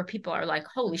clarified, where people are like,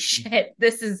 holy shit,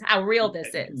 this is how real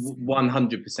this is.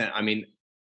 100%. I mean,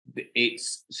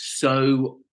 it's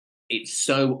so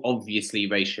obviously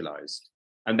racialized.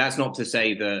 And that's not to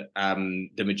say that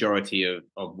the majority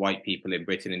of white people in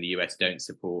Britain and the US don't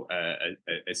support a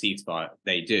ceasefire.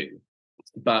 They do.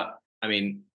 But I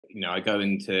mean, I go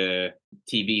into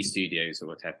TV studios or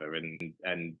whatever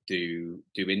and do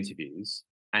interviews,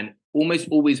 and almost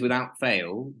always without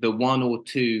fail, the one or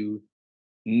two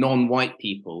non-white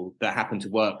people that happen to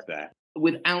work there,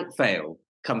 without fail,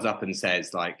 comes up and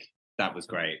says like, that was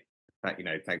great,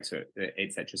 thanks for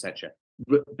etc etc.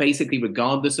 Basically,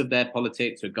 regardless of their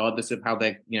politics, regardless of how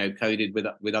they're coded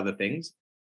with other things.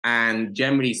 And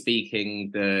generally speaking,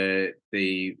 the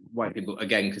white people,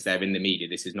 again, because they're in the media,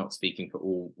 this is not speaking for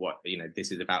all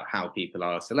this is about how people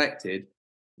are selected.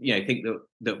 Think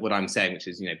that what I'm saying, which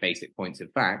is basic points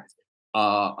of fact,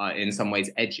 are in some ways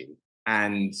edgy.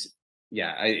 And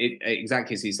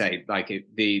exactly as you say, like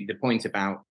the point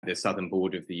about the southern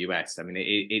border of the US, I mean,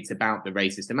 it's about the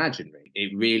racist imaginary.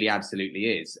 It really absolutely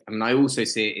is. I mean, I also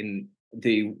see it in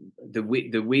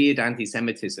the weird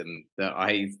anti-Semitism that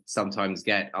I sometimes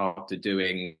get after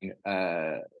doing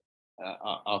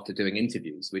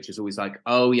interviews, which is always like,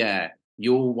 oh yeah,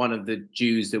 you're one of the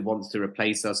Jews that wants to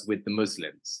replace us with the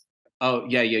Muslims. Oh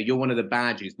yeah, you're one of the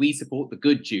bad Jews. We support the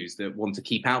good Jews that want to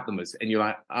keep out the Muslims. And you're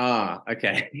like,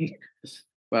 okay.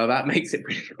 Well, that makes it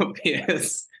pretty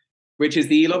obvious. Which is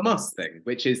the Elon Musk thing,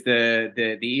 which is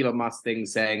the Elon Musk thing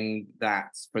saying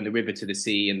that from the river to the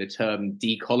sea and the term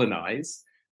decolonize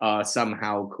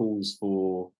somehow calls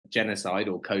for genocide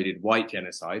or coded white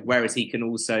genocide, whereas he can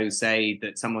also say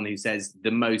that someone who says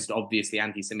the most obviously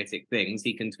anti-Semitic things,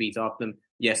 he can tweet after them,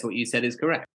 yes, what you said is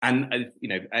correct. And,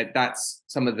 that's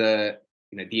some of the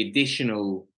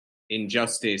additional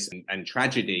injustice and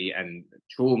tragedy and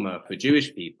trauma for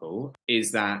Jewish people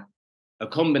is that a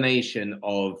combination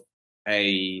of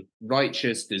a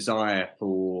righteous desire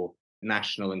for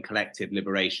national and collective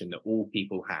liberation that all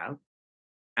people have,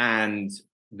 and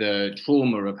the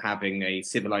trauma of having a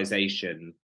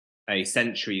civilization, a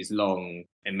centuries-long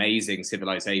amazing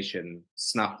civilization,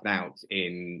 snuffed out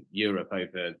in Europe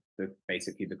over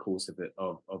basically the course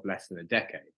of less than a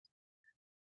decade,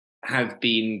 have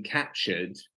been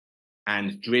captured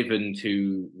and driven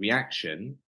to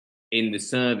reaction in the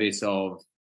service of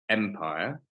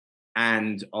empire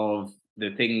and of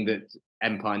the thing that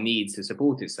empire needs to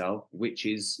support itself, which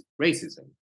is racism.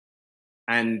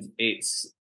 And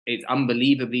it's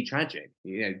unbelievably tragic.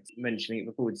 Mentioning it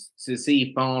before, to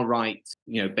see far right,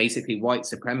 basically white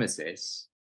supremacists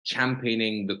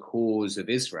championing the cause of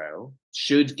Israel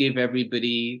should give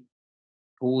everybody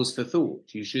pause for thought.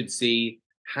 You should see,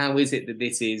 how is it that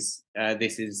this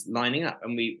is lining up?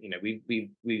 And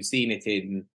we've seen it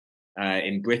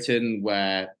in Britain,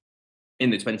 where in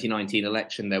the 2019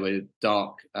 election, there were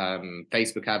dark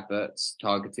Facebook adverts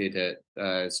targeted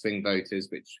at swing voters,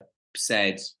 which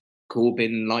said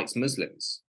Corbyn likes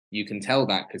Muslims. You can tell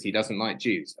that because he doesn't like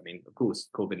Jews. I mean, of course,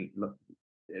 Corbyn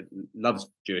loves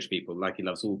Jewish people like he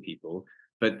loves all people,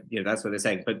 but that's what they're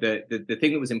saying. But the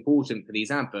thing that was important for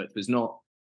these adverts was not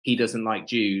he doesn't like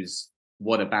Jews,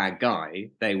 what a bad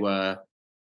guy.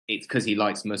 It's because he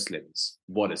likes Muslims,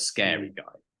 what a scary guy.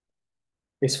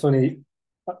 It's funny.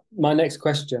 My next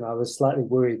question, I was slightly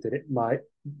worried that it might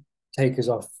take us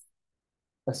off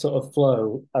a sort of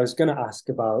flow. I was going to ask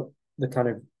about the kind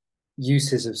of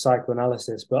uses of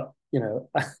psychoanalysis, but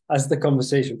as the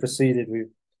conversation proceeded, we've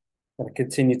kind of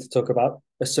continued to talk about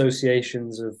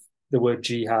associations of the word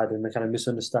jihad and the kind of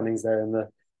misunderstandings there, and the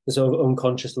sort of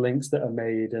unconscious links that are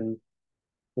made, and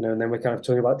and then we're kind of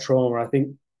talking about trauma. I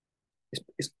think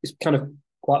it's kind of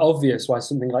quite obvious why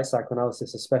something like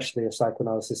psychoanalysis, especially a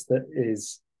psychoanalysis that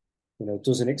is,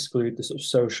 doesn't exclude the sort of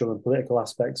social and political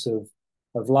aspects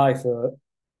of life, are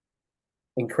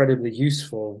incredibly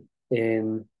useful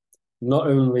in not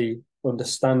only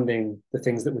understanding the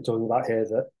things that we're talking about here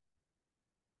that,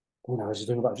 as you're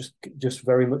talking about, just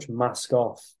very much mask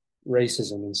off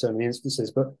racism in so many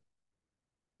instances, but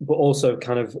also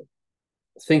kind of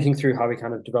thinking through how we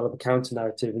kind of develop a counter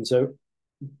narrative. And so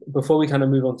before we kind of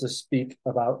move on to speak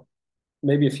about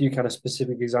maybe a few kind of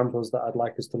specific examples that I'd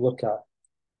like us to look at,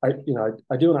 I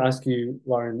do want to ask you,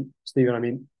 Lauren, Stephen, I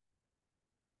mean,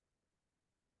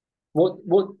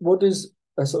 what does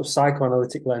a sort of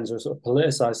psychoanalytic lens or a sort of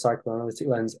politicized psychoanalytic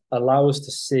lens allow us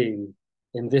to see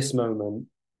in this moment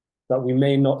that we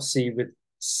may not see with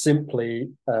simply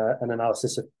an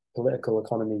analysis of political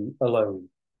economy alone?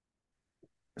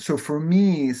 So for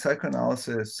me,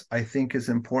 psychoanalysis, I think, is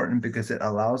important because it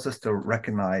allows us to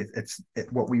recognize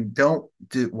what we don't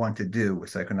want to do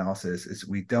with psychoanalysis is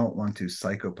we don't want to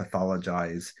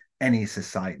psychopathologize any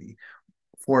society.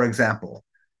 For example,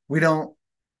 we don't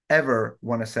ever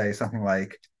want to say something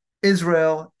like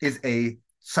Israel is a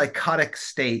psychotic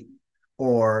state,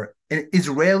 or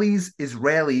Israelis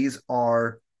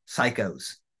are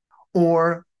psychos,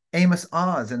 or Amos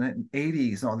Oz in the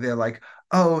 80s. They're like,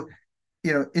 oh,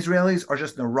 Israelis are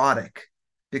just neurotic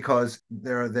because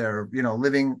they're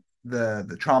living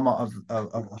the trauma of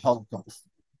the Holocaust.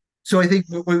 So I think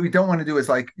what we don't want to do is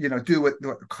like, do what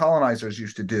colonizers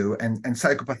used to do and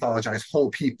psychopathologize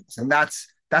whole peoples. And that's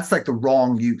like the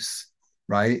wrong use,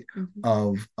 right? Mm-hmm.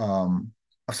 Of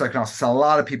psychoanalysis. And a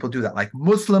lot of people do that. Like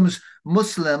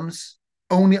Muslims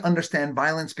only understand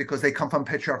violence because they come from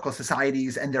patriarchal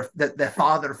societies and their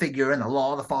father figure and the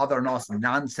law of the father and all this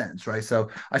nonsense, right? So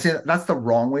I say that's the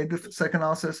wrong way to do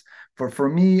psychoanalysis. For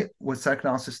me, what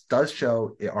psychoanalysis does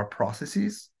show are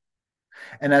processes.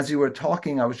 And as you were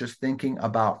talking, I was just thinking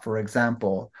about, for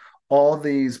example, all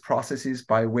these processes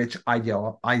by which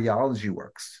ideology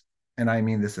works. And I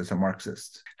mean this as a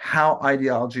Marxist, how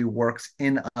ideology works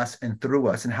in us and through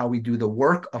us and how we do the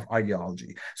work of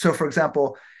ideology. So, for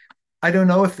example, I don't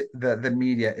know if the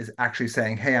media is actually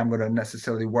saying, hey, I'm going to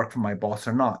necessarily work for my boss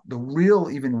or not. The real,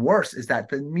 even worse, is that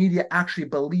the media actually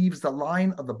believes the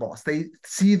line of the boss. They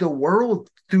see the world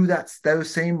through those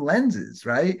same lenses,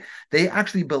 right? They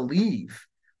actually believe,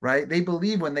 right? They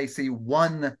believe when they see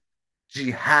one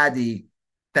jihadi,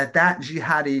 that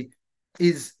jihadi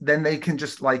is, then they can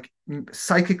just like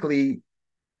psychically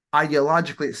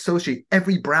ideologically associate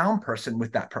every brown person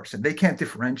with that person. They can't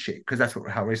differentiate because that's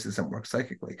how racism works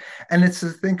psychically. And it's to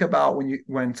think about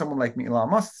when someone like me,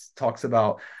 Elon Musk, talks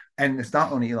about, and it's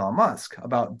not only Elon Musk,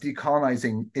 about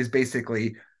decolonizing is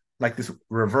basically like this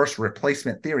reverse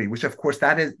replacement theory, which of course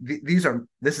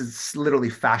this is literally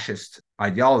fascist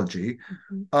ideology.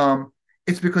 Mm-hmm.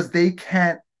 It's because they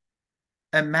can't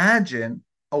imagine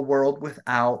a world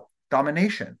without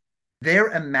domination.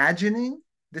 They're imagining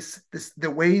the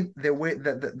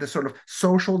sort of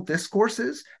social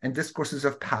discourses and discourses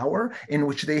of power in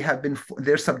which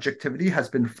their subjectivity has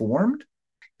been formed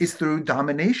is through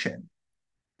domination.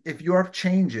 If Europe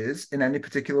changes in any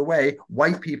particular way,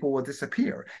 white people will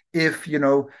disappear. If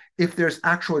there's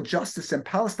actual justice in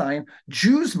Palestine,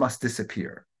 Jews must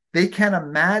disappear. They can't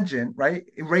imagine, right?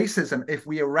 Racism, if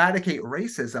we eradicate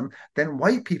racism, then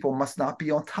white people must not be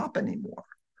on top anymore.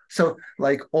 So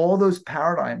like all those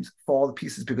paradigms fall to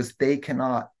pieces because they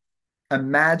cannot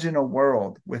imagine a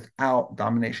world without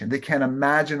domination. They can't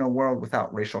imagine a world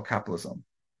without racial capitalism,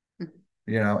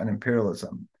 and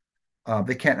imperialism.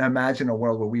 They can't imagine a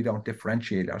world where we don't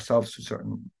differentiate ourselves to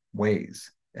certain ways.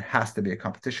 It has to be a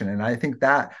competition. And I think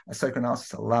that a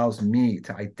psychoanalysis allows me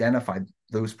to identify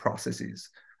those processes.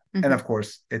 Mm-hmm. And of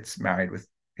course, it's married with,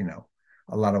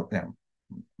 a lot of,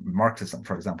 Marxism,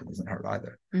 for example, doesn't hurt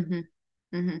either. Mm-hmm.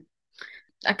 Mm-hmm.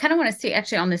 I kind of want to see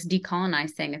actually on this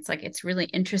decolonize thing. It's really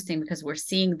interesting because we're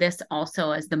seeing this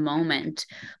also as the moment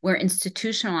where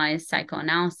institutionalized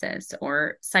psychoanalysis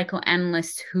or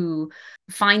psychoanalysts who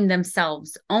find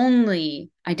themselves only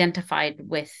identified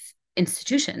with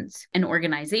institutions and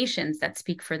organizations that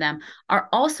speak for them are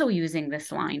also using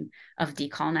this line of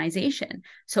decolonization.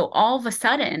 So all of a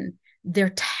sudden,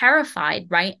 they're terrified,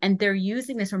 right? And they're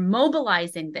using this or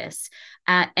mobilizing this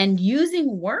and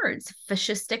using words,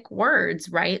 fascistic words,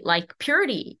 right? Like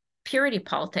purity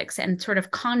politics, and sort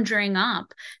of conjuring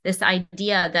up this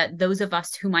idea that those of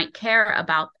us who might care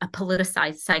about a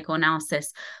politicized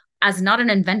psychoanalysis as not an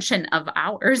invention of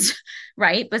ours,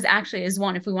 right? But actually is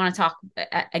one, if we want to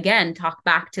talk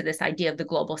back to this idea of the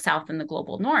global South and the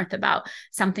global North, about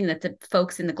something that the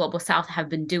folks in the global South have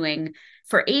been doing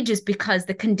for ages because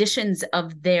the conditions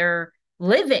of their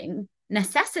living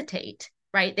necessitate,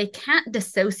 right? They can't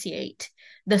dissociate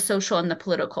the social and the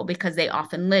political because they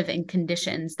often live in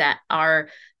conditions that are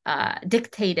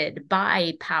dictated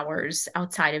by powers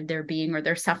outside of their being, or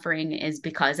their suffering is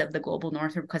because of the global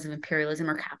North or because of imperialism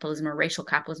or capitalism or racial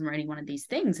capitalism or any one of these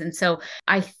things. And so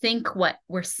I think what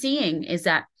we're seeing is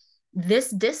that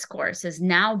this discourse is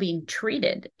now being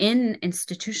treated in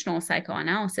institutional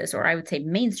psychoanalysis, or I would say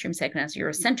mainstream psychoanalysis,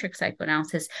 Eurocentric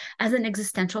psychoanalysis, as an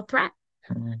existential threat.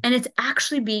 And it's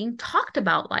actually being talked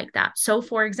about like that. So,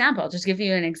 for example, I'll just give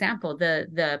you an example.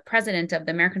 The president of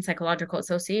the American Psychological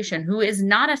Association, who is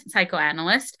not a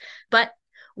psychoanalyst, but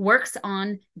works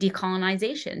on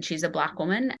decolonization. She's a Black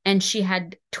woman, and she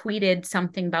had tweeted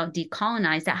something about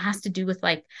decolonize that has to do with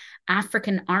like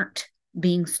African art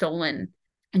being stolen.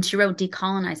 And she wrote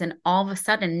decolonize. And all of a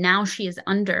sudden, now she is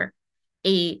under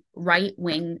a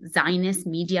right-wing Zionist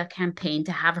media campaign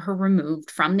to have her removed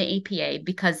from the APA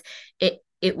because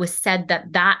it was said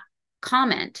that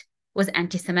comment was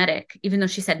anti-Semitic, even though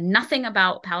she said nothing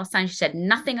about Palestine, she said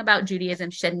nothing about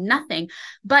Judaism, she said nothing.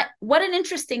 But what an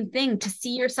interesting thing to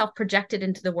see yourself projected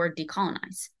into the word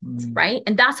decolonize, right?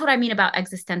 And that's what I mean about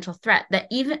existential threat, that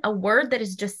even a word that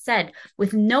is just said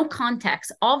with no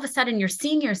context, all of a sudden you're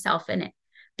seeing yourself in it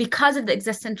because of the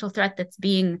existential threat that's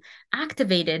being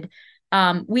activated.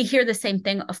 We hear the same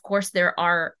thing. Of course, there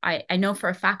are, I know for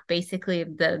a fact, basically,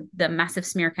 the massive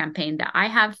smear campaign that I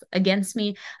have against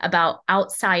me about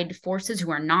outside forces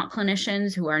who are not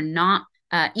clinicians, who are not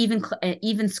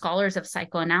even scholars of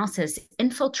psychoanalysis,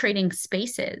 infiltrating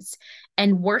spaces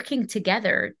and working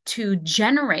together to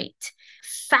generate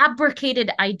fabricated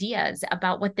ideas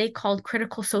about what they called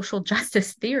critical social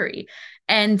justice theory,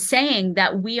 and saying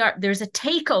that there's a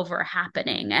takeover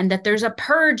happening and that there's a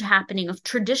purge happening of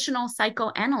traditional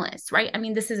psychoanalysts, right? I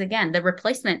mean, this is, again, the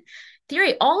replacement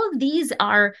theory. All of these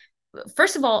are,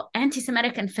 first of all,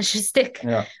 anti-Semitic and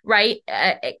fascistic, right,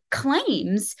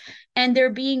 claims, and they're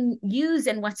being used.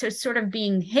 And what's sort of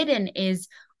being hidden is,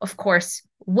 of course,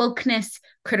 wokeness,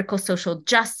 critical social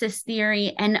justice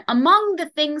theory. And among the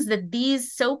things that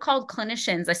these so-called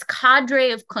clinicians, this cadre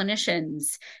of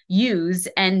clinicians use,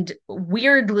 and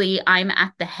weirdly, I'm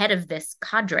at the head of this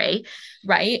cadre,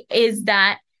 right, is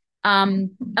that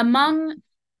among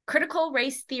critical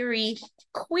race theory,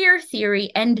 queer theory,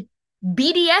 and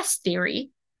BDS theory,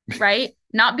 right,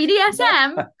 not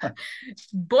BDSM,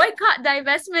 boycott,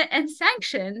 divestment, and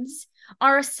sanctions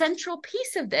are a central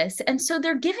piece of this. And so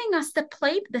they're giving us the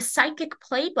psychic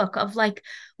playbook of like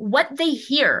what they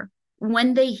hear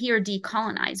when they hear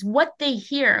decolonize, what they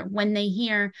hear when they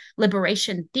hear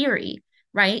liberation theory,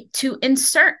 right? To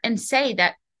insert and say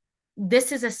that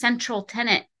this is a central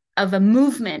tenet of a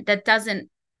movement that doesn't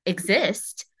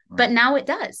exist, but now it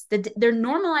does. They're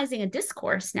normalizing a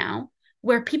discourse now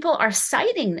where people are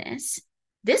citing this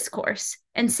discourse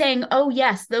and saying, oh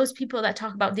yes, those people that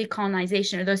talk about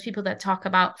decolonization, or those people that talk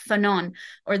about Fanon,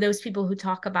 or those people who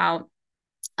talk about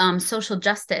social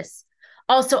justice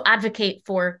also advocate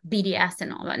for BDS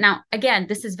and all that. Now, again,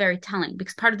 this is very telling,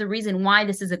 because part of the reason why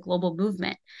this is a global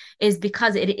movement is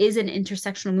because it is an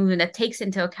intersectional movement that takes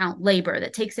into account labor,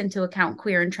 that takes into account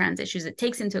queer and trans issues, it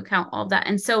takes into account all that.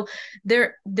 And so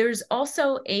there's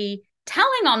also a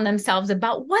telling on themselves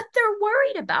about what they're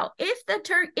worried about. If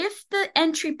the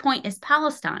entry point is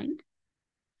Palestine,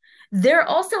 they're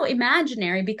also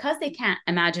imaginary, because they can't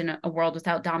imagine a world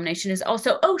without domination, is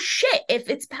also, oh shit, if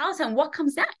it's Palestine, what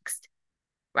comes next?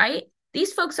 Right?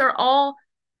 These folks are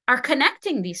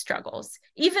connecting these struggles,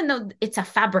 even though it's a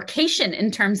fabrication in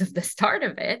terms of the start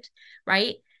of it,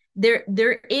 right?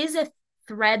 There is a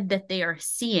thread that they are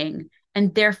seeing,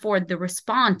 and therefore the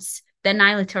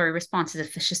annihilatory response is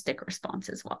a fascistic response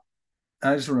as well.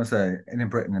 I just want to say, and in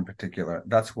Britain in particular,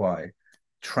 that's why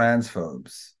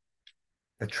transphobes,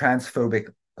 the transphobic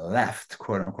left,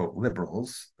 quote unquote,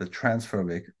 liberals, the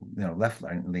transphobic,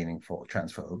 left-leaning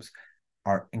transphobes,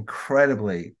 are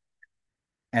incredibly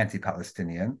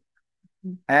anti-Palestinian,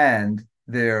 and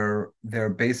they're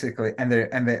basically, and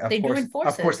they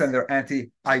of course then they're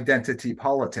anti-identity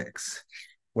politics,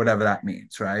 whatever that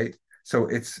means, right? So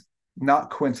it's not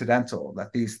coincidental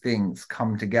that these things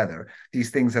come together,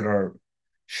 these things that are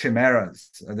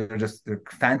chimeras, they're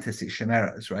fantasy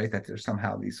chimeras, right? That there's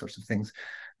somehow these sorts of things,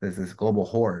 there's this global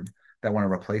horde that want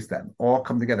to replace them, all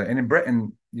come together. And in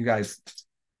Britain, you guys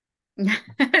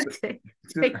take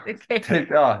the cake.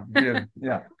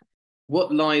 Yeah.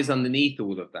 What lies underneath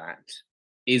all of that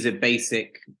is a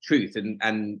basic truth,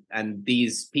 and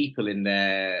these people in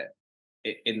their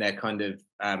kind of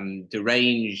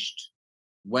deranged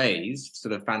ways,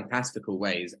 sort of fantastical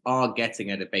ways, are getting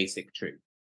at a basic truth.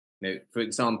 For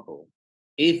example,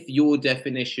 if your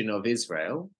definition of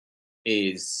Israel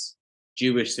is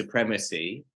Jewish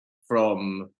supremacy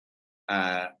from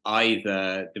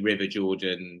either the River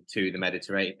Jordan to the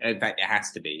Mediterranean, in fact, it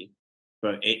has to be,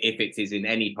 but if it is in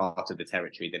any part of the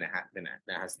territory, then it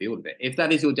has to be all of it. If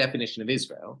that is your definition of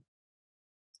Israel,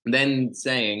 then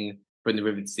saying from the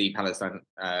river to sea, Palestine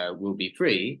will be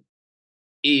free,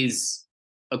 is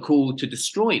a call to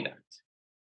destroy that.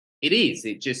 It is.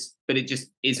 It just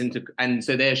isn't. And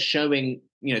so they're showing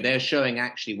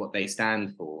actually what they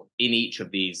stand for in each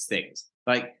of these things.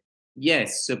 Like,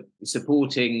 yes,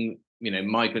 supporting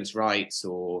migrants' rights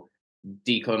or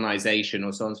decolonization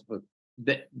or so on and so forth.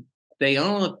 That they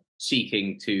are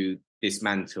seeking to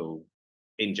dismantle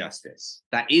injustice.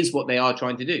 That is what they are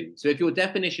trying to do. So if your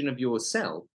definition of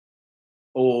yourself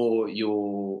or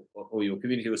your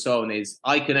community or so on is,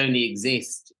 I can only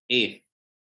exist if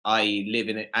I live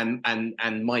in it,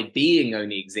 and my being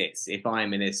only exists if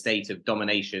I'm in a state of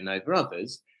domination over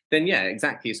others, then yeah,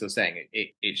 exactly as you're saying,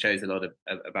 it shows a lot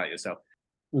about yourself.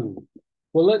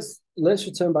 Well, let's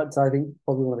return back to, I think,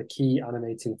 probably one of the key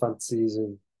animating fantasies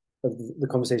of the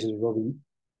conversations we've all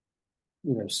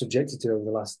been, subjected to over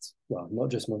the last, well, not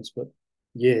just months, but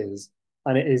years.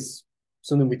 And it is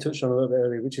something we touched on a little bit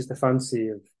earlier, which is the fantasy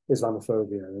of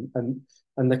Islamophobia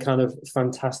and the kind of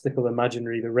fantastical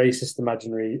imaginary, the racist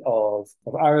imaginary of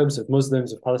Arabs, of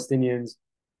Muslims, of Palestinians.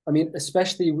 I mean,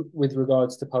 especially with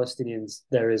regards to Palestinians,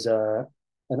 there is an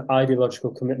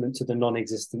ideological commitment to the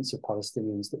non-existence of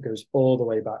Palestinians that goes all the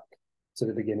way back to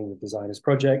the beginning of the Zionist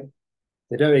project.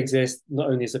 They don't exist, not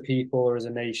only as a people or as a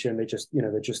nation, they're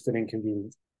just an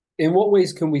inconvenience. In what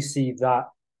ways can we see that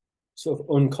sort of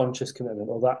unconscious commitment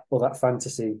or that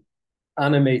fantasy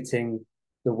animating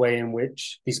the way in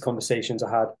which these conversations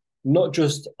are had, not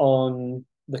just on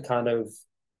the kind of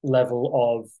level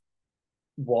of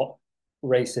what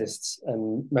racists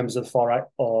and members of the far right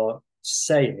are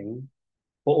saying,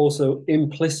 but also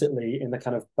implicitly in the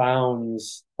kind of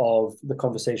bounds of the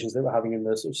conversations that we're having in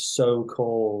the sort of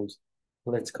so-called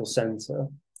political center?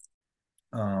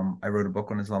 I wrote a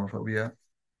book on Islamophobia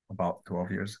about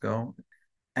 12 years ago.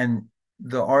 And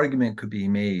the argument could be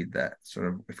made that sort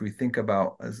of, if we think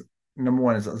about, as number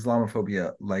one, is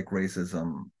Islamophobia, like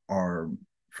racism, are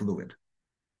fluid,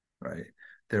 right?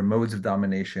 They're modes of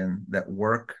domination that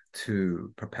work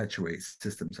to perpetuate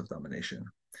systems of domination.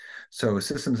 So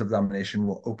systems of domination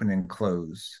will open and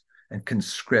close and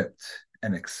conscript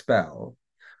and expel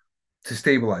to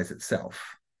stabilize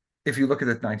itself. If you look at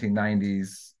the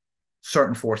 1990s,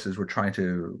 certain forces were trying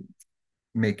to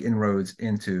make inroads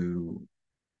into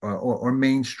or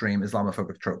mainstream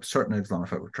Islamophobic tropes, certain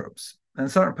Islamophobic tropes. And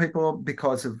certain people,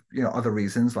 because of other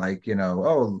reasons, like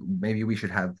maybe we should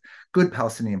have good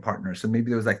Palestinian partners. So maybe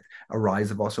there was like a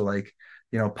rise of also like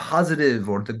positive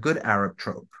or the good Arab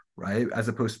trope, right? As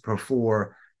opposed to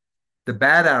before, the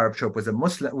bad Arab trope was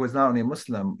not only a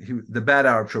Muslim. The bad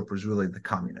Arab trope was really the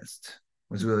communist,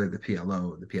 was really the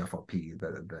PLO, the PFLP,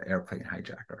 the airplane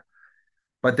hijacker.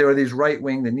 But there were these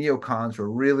right-wing, the neocons were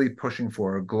really pushing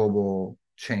for a global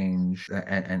change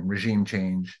and regime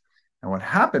change. And what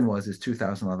happened is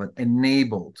 2011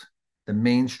 enabled the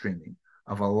mainstreaming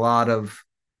of a lot of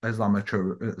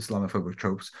Islamophobic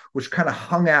tropes, which kind of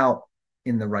hung out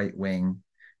in the right wing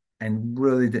and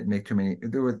really didn't make too many,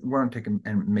 weren't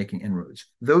making inroads.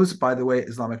 Those, by the way,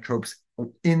 Islamic tropes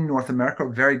in North America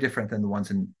are very different than the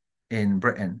ones in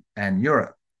Britain and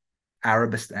Europe.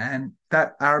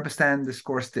 That Arabistan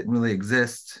discourse didn't really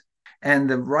exist. And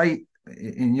the right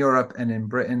in Europe and in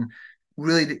Britain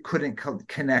really couldn't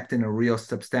connect in a real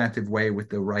substantive way with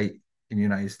the right in the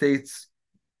United States,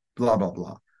 blah, blah,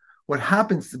 blah. What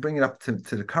happens, to bring it up to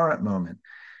the current moment,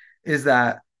 is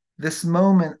that this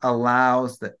moment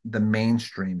allows the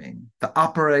mainstreaming, the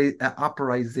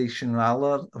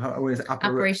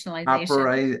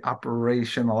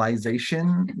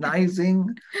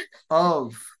operationalizing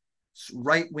of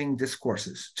right-wing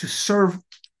discourses to serve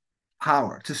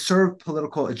power, to serve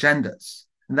political agendas.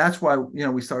 And that's why,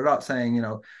 we started out saying,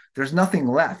 there's nothing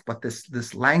left but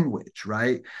this language,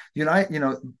 right?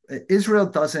 Israel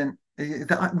doesn't,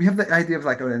 we have the idea of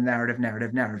like a narrative.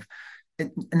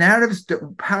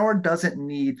 Power doesn't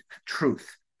need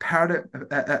truth.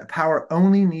 Power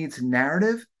only needs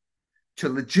narrative to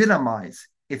legitimize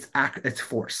its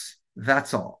force.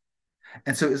 That's all.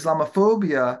 And so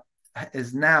Islamophobia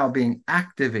is now being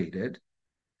activated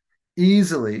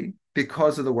easily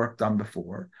because of the work done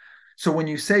before. So when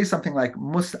you say something like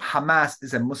Hamas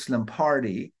is a Muslim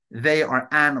party, they are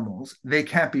animals. They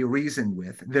can't be reasoned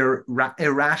with. They're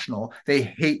irrational. They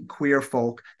hate queer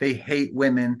folk. They hate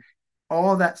women.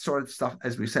 All that sort of stuff,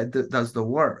 as we said, does the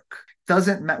work.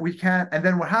 We can't. And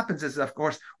then what happens is, of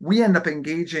course, we end up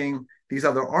engaging these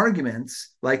other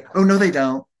arguments like, oh, no, they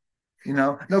don't.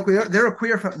 No, they're a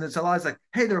queer. And there's a lot of like,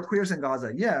 hey, there are queers in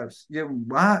Gaza. Yes.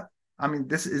 What? I mean,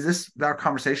 is this our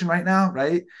conversation right now,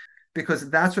 right? Because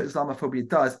that's what Islamophobia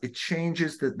does. It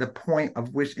changes the point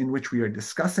in which we are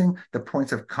discussing the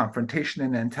points of confrontation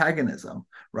and antagonism,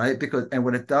 right? And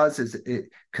what it does is it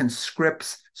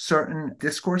conscripts certain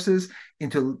discourses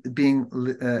into being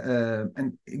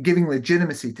and giving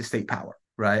legitimacy to state power,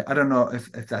 right? I don't know if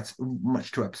that's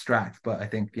much too abstract, but I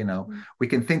think we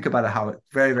can think about how it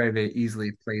very, very, very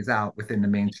easily plays out within the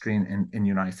mainstream in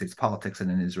United States politics and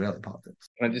in Israeli politics.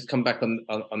 Can I just come back on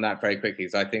that very quickly?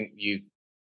 Because I think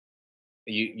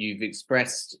you've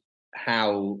expressed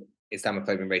how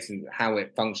Islamophobia and racism, how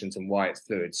it functions and why it's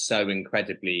fluid so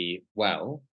incredibly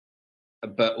well.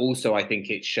 But also I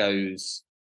think it shows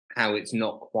how it's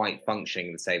not quite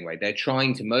functioning the same way. They're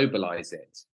trying to mobilize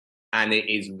it and it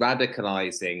is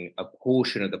radicalizing a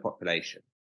portion of the population.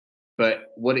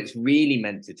 But what it's really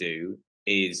meant to do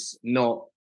is not,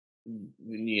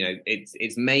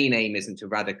 its main aim isn't to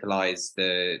radicalize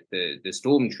the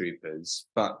stormtroopers,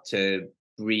 but to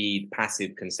breed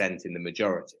passive consent in the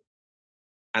majority.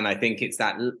 And I think it's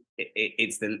the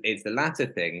latter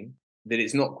thing that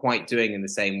it's not quite doing in the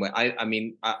same way. I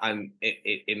mean,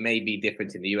 it may be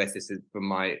different in the US. This is from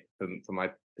my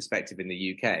perspective in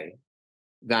the UK,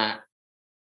 that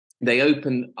they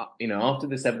opened up, after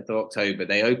the 7th of October,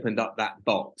 they opened up that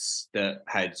box that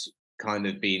had kind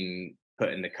of been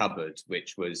put in the cupboard,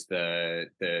 which was the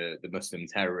Muslim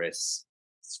terrorists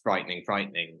frightening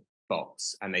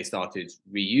box, and they started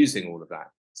reusing all of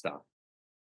that stuff.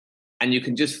 And you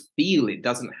can just feel it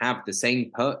doesn't have the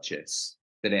same purchase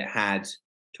that it had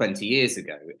 20 years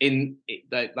ago in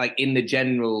the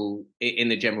general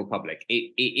public.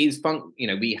 It is fun.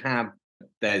 We have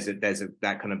there's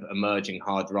that kind of emerging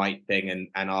hard right thing,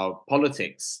 and our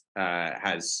politics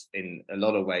has in a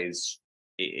lot of ways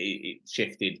it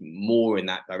shifted more in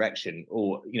that direction,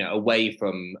 or away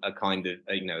from a kind of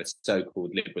a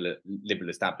so-called liberal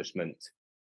establishment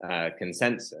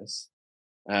consensus.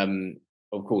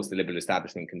 Of course, the liberal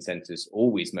establishment consensus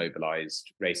always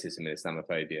mobilized racism and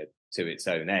Islamophobia to its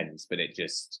own ends, but it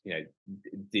just,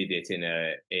 did it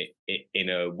in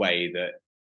a way that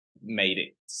made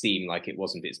it seem like it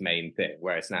wasn't its main thing.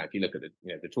 Whereas now, if you look at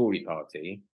the Tory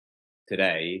party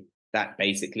today, that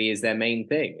basically is their main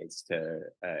thing. It's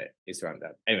around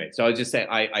that. Anyway, so I'll just say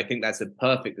I think that's a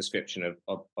perfect description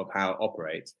of how it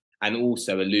operates, and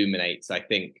also illuminates, I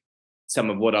think, some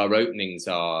of what our openings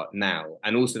are now,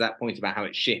 and also that point about how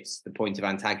it shifts the point of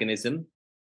antagonism.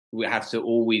 We have to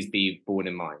always be borne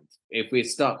in mind. If we're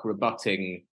stuck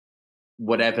rebutting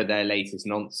whatever their latest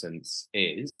nonsense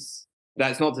is,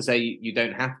 that's not to say you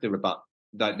don't have to rebut.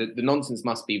 The nonsense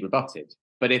must be rebutted.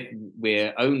 But if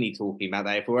we're only talking about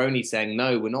that, if we're only saying,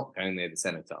 no, we're not going near the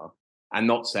cenotaph, and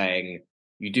not saying,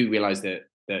 you do realize that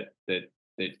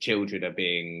children are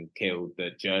being killed,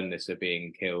 that journalists are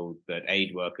being killed, that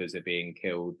aid workers are being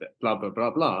killed, that blah, blah,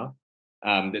 blah, blah,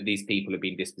 that these people have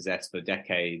been dispossessed for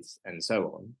decades and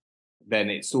so on, then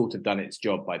it's sort of done its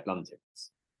job by blunting us.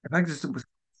 If I could just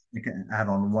add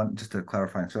on one, just to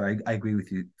clarify. So I agree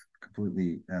with you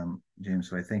completely, James.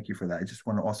 So I thank you for that. I just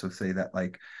want to also say that,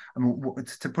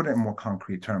 to put it in more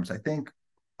concrete terms, I think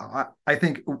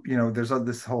there's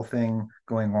this whole thing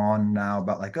going on now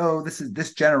about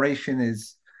this generation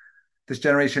is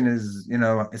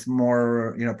it's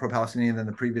more pro-Palestinian than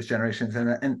the previous generations,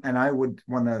 and I would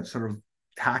want to sort of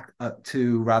tack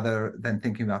to, rather than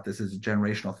thinking about this as a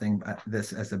generational thing,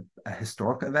 this as a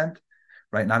historic event.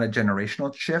 Right, not a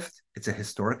generational shift, it's a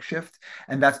historic shift.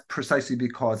 And that's precisely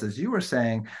because, as you were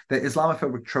saying, the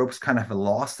Islamophobic tropes kind of have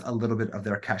lost a little bit of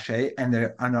their cachet, and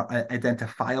they're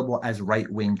identifiable as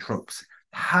right-wing tropes.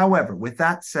 However, with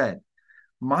that said,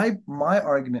 my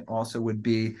argument also would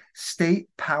be state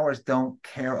powers don't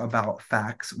care about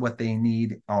facts. What they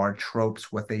need are tropes.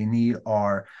 What they need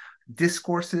are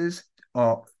discourses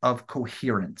of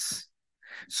coherence.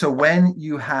 So when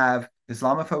you have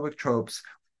Islamophobic tropes,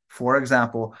 for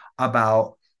example,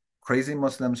 about crazy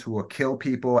Muslims who will kill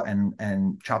people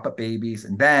and chop up babies,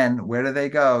 and then where do they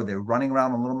go? They're running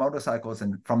around on little motorcycles,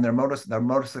 and from their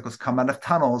motorcycles come out of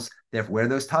tunnels. Where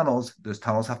those tunnels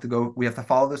have to go. We have to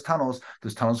follow those tunnels.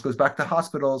 Those tunnels goes back to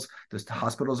hospitals. Those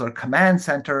hospitals are command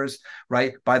centers,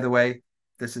 right? By the way,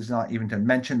 this is not even to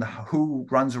mention who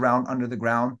runs around under the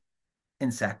ground.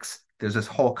 Insects. There's this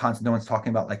whole concept. No one's talking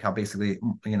about how basically,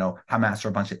 Hamas are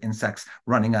a bunch of insects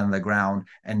running on the ground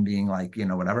and being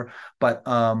whatever. But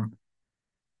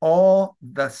all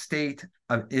the state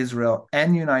of Israel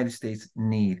and the United States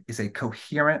need is a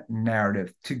coherent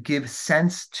narrative to give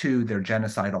sense to their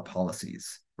genocidal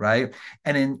policies, right?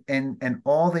 And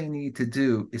all they need to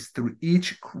do is, through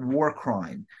each war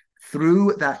crime,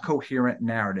 through that coherent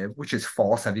narrative, which is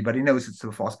false, everybody knows it's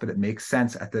so false, but it makes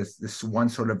sense at this one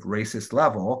sort of racist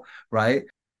level, right?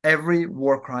 Every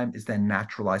war crime is then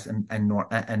naturalized and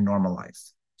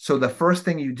normalized. So the first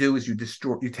thing you do is you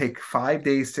take 5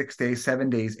 days, 6 days,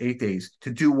 7 days, 8 days to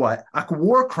do what? A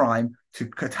war crime, to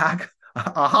attack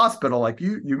a hospital, like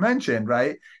you mentioned,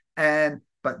 right?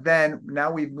 But then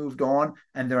now we've moved on,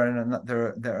 and they're at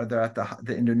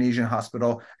the Indonesian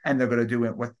hospital, and they're going to do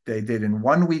what they did in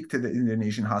 1 week to the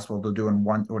Indonesian hospital. They'll do in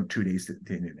 1 or 2 days to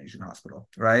the Indonesian hospital,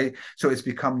 right? So it's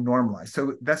become normalized.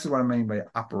 So that's what I mean by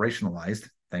operationalized.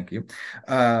 Thank you.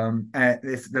 And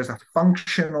there's a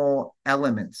functional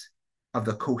element of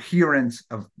the coherence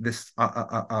of this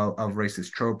of racist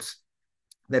tropes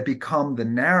that become the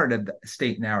narrative, the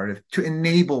state narrative, to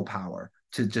enable power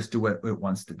to just do what it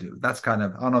wants to do. That's kind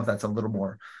of, I don't know if that's a little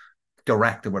more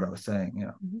direct to what I was saying.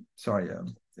 Mm-hmm. Sorry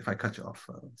if I cut you off,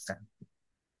 Sam.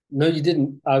 No, you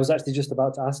didn't. I was actually just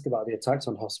about to ask about the attacks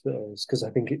on hospitals, because I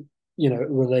think it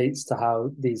relates to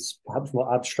how these perhaps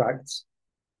more abstract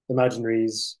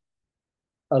imaginaries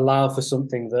allow for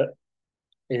something that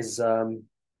is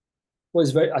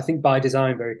was very, I think by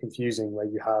design, very confusing, where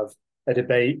you have a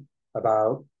debate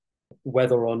about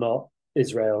whether or not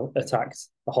Israel attacked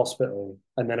a hospital,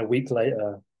 and then a week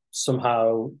later,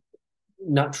 somehow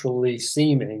naturally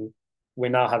seeming, we're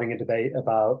now having a debate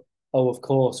about, oh, of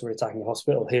course we're attacking a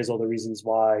hospital. Here's all the reasons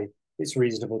why it's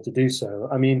reasonable to do so.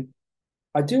 I mean,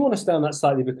 I do want to stay on that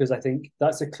slightly because I think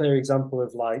that's a clear example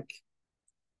of like,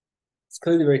 it's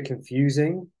clearly very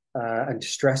confusing and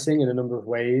distressing in a number of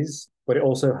ways, but it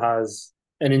also has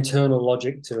an internal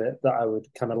logic to it that I would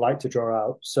kind of like to draw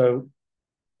out. So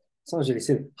it sounds really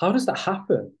silly. How does that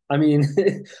happen? I mean,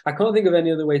 I can't think of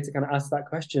any other way to kind of ask that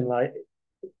question. Like,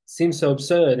 it seems so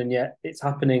absurd, and yet it's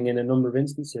happening in a number of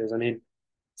instances. I mean,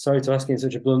 sorry to ask in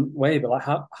such a blunt way, but like,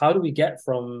 how do we get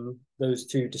from those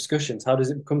two discussions? How does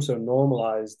it become so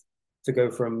normalized to go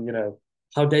from,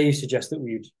 how dare you suggest that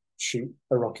we'd shoot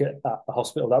a rocket at the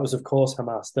hospital? That was, of course,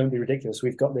 Hamas. Don't be ridiculous.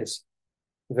 We've got this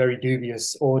very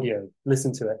dubious audio.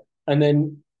 Listen to it. And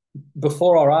then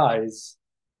before our eyes,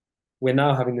 we're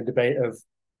now having the debate of,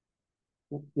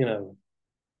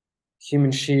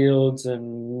 human shields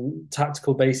and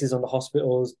tactical bases on the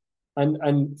hospitals.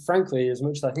 And frankly, as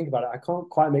much as I think about it, I can't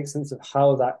quite make sense of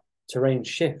how that terrain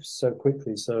shifts so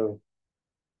quickly. So,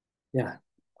 yeah,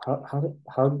 how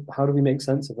do we make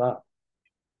sense of that?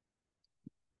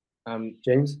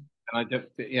 James? I don't,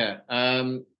 yeah.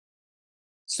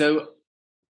 So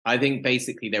I think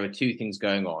basically there are two things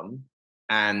going on,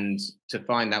 and to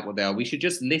find out what they are, we should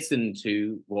just listen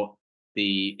to what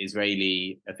the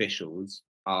Israeli officials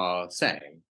are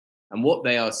saying. And what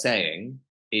they are saying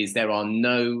is there are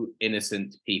no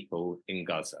innocent people in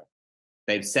Gaza.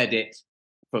 They've said it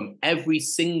from every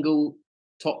single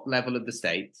top level of the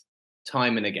state,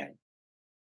 time and again.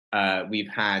 We've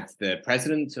had the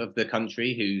president of the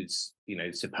country who's,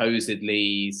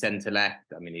 supposedly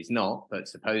centre-left. I mean, he's not, but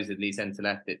supposedly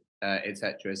centre-left,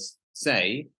 etc.,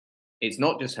 say it's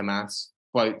not just Hamas,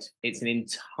 quote, it's an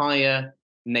entire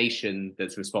nation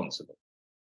that's responsible.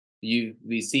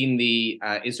 We've seen the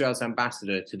Israel's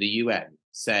ambassador to the UN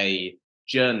say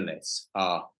journalists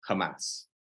are Hamas,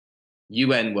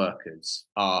 UN workers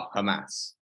are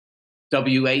Hamas,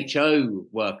 WHO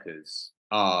workers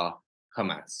are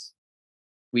Hamas.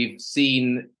 We've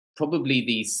seen probably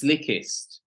the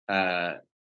slickest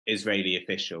Israeli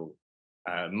official,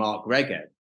 Mark Reged,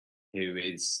 who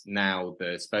is now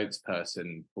the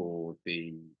spokesperson for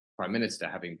the Prime Minister,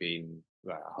 having been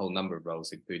a whole number of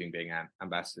roles, including being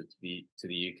ambassador to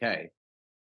the UK,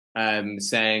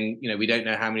 saying, we don't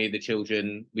know how many of the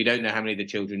children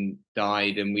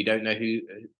died, and we don't know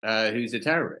who's a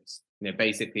terrorist.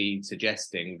 Basically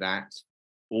suggesting that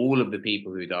all of the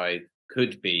people who died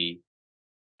could be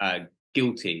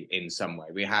guilty in some way.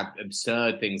 We have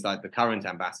absurd things like the current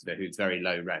ambassador, who's very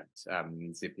low rent,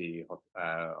 Zippy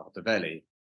Hotoveli,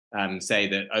 say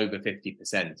that over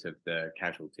 50% of the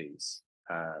casualties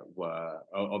were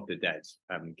of the dead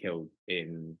killed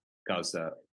in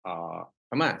Gaza are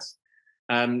Hamas.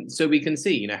 So we can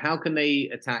see, how can they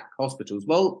attack hospitals?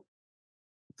 Well,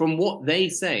 from what they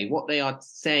say, what they are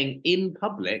saying in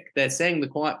public, they're saying the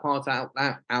quiet part out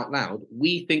loud.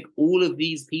 We think all of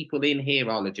these people in here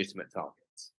are legitimate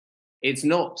targets. It's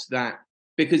not that,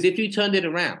 because if you turned it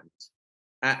around,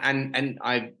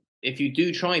 if you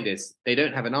do try this, they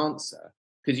don't have an answer,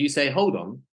 because you say, hold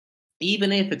on,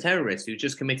 even if a terrorist who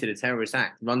just committed a terrorist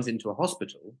act runs into a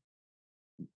hospital,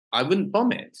 I wouldn't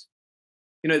bomb it.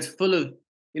 It's full of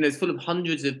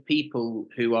hundreds of people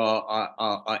who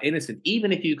are innocent.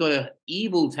 Even if you've got an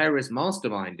evil terrorist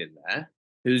mastermind in there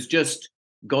who's just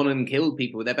gone and killed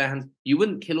people with their bare hands, you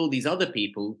wouldn't kill all these other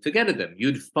people to get at them.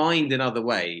 You'd find another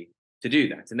way to do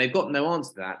that. And they've got no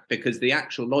answer to that, because the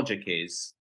actual logic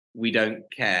is we don't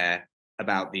care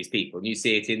about these people. And you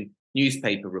see it in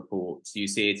newspaper reports. You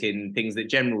see it in things that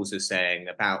generals are saying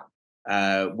about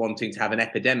wanting to have an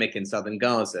epidemic in southern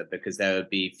Gaza because there would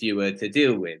be fewer to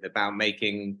deal with, about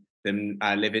making them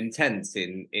live in tents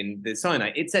in the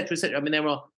Sinai, etc., etc. I mean, there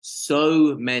are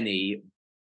so many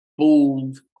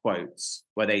bold quotes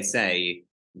where they say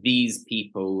these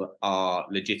people are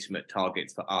legitimate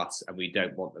targets for us and we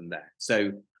don't want them there.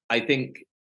 So I think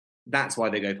that's why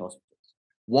they go to hospitals.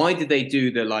 Why did they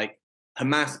do the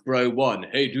Hamas bro one?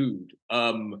 Hey dude,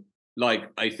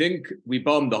 I think we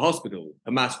bombed the hospital.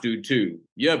 Hamas dude too.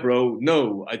 Yeah, bro.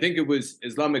 No, I think it was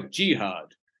Islamic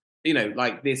Jihad.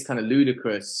 This kind of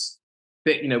ludicrous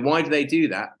thing. Why do they do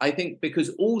that? I think because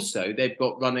also they've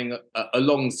got running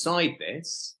alongside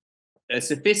this a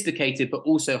sophisticated but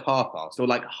also half-assed, or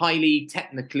highly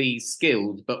technically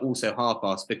skilled but also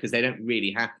half-assed, because they don't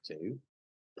really have to,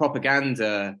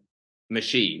 propaganda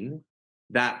machine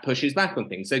that pushes back on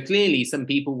things. So clearly some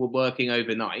people were working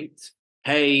overnight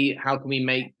hey, how can we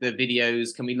make the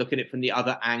videos? Can we look at it from the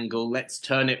other angle? Let's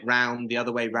turn it round the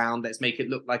other way round. Let's make it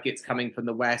look like it's coming from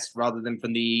the west rather than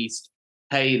from the east.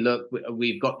 Hey, look,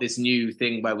 we've got this new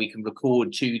thing where we can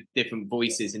record two different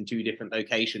voices in two different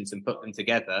locations and put them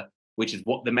together, which is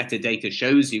what the metadata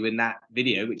shows you in that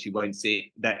video, which you won't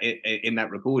see that in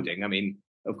that recording. I mean,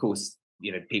 of course,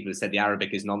 people have said the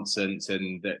Arabic is nonsense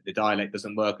and the dialect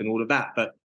doesn't work and all of that.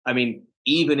 But I mean,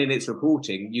 even in its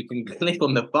reporting, you can click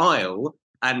on the file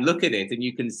and look at it and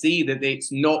you can see that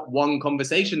it's not one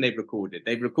conversation they've recorded.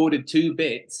 They've recorded two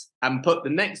bits and put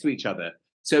them next to each other.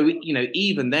 So,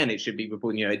 even then it should be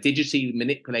reporting, a digitally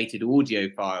manipulated audio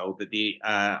file that the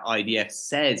IDF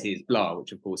says is blah,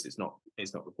 which of course it's not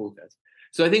reported.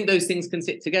 So I think those things can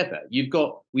sit together.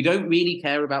 We don't really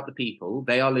care about the people.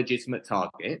 They are legitimate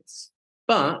targets,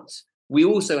 but we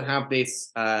also have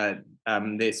this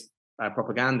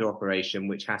propaganda operation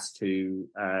which has to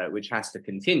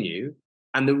continue.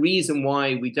 And the reason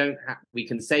why we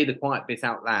can say the quiet bit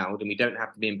out loud and we don't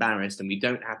have to be embarrassed and we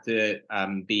don't have to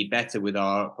be better with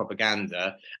our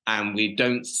propaganda and we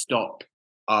don't stop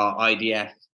our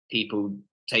IDF people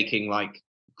taking like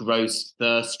gross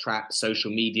thirst trap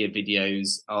social media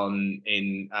videos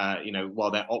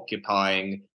while they're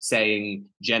occupying, saying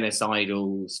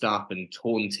genocidal stuff and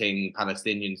taunting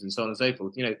Palestinians and so on and so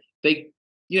forth.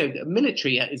 The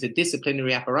military is a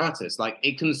disciplinary apparatus. Like,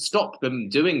 it can stop them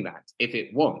doing that if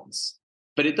it wants,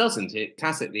 but it doesn't. It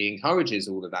tacitly encourages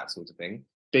all of that sort of thing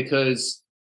because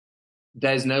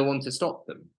there's no one to stop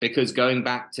them. Because going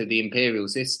back to the imperial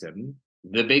system,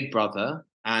 the big brother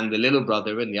and the little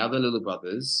brother and the other little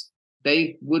brothers,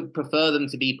 they would prefer them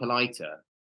to be politer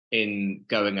in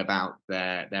going about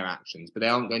their actions, but they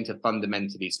aren't going to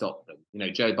fundamentally stop them.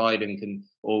 Joe Biden can,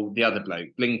 or the other bloke,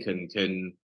 Blinken,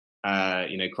 can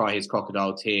cry his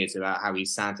crocodile tears about how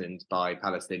he's saddened by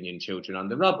Palestinian children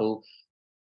under rubble,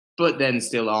 but then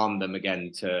still arm them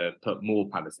again to put more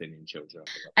Palestinian children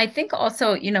under rubble. I think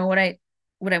also,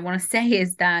 what I want to say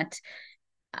is that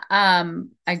I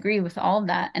agree with all of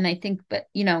that. And I think, but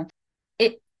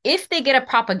if they get a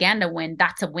propaganda win,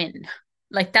 that's a win.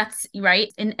 Like, that's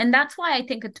right. And that's why I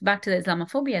think it's back to the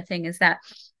Islamophobia thing, is that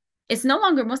it's no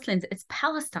longer Muslims, it's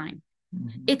Palestine.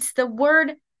 Mm-hmm. It's the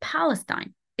word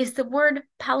Palestine. Is the word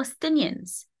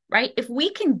Palestinians, right? If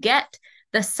we can get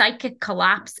the psychic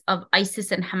collapse of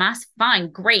ISIS and Hamas,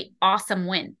 fine, great, awesome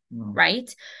win,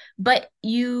 right? But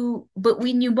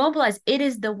when you mobilize, it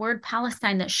is the word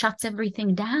Palestine that shuts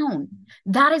everything down.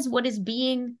 That is what is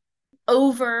being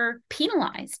over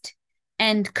penalized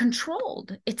and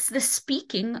controlled. It's the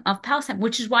speaking of Palestine,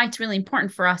 which is why it's really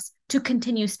important for us to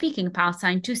continue speaking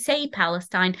Palestine, to say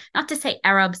Palestine, not to say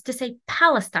Arabs, to say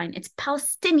Palestine. It's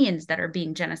Palestinians that are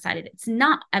being genocided. It's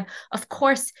not, of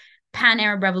course,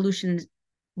 Pan-Arab revolution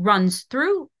runs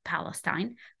through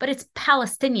Palestine, but it's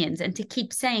Palestinians, and to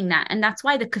keep saying that. And that's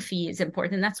why the kafir is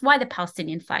important. That's why the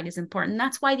Palestinian flag is important.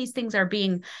 That's why these things are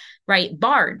being,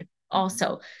 barred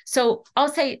also. So I'll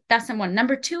say that's number one.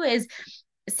 Number two is,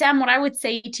 Sam, what I would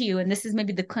say to you, and this is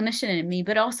maybe the clinician in me,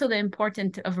 but also the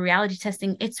importance of reality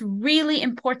testing, it's really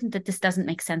important that this doesn't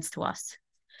make sense to us.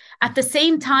 At the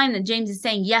same time that James is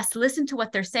saying, yes, listen to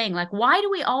what they're saying. Like, why do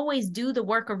we always do the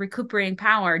work of recuperating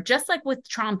power, just like with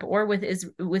Trump or with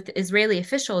Israeli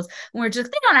officials, when we're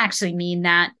just, they don't actually mean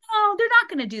that. No, they're not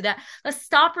going to do that. Let's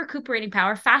stop recuperating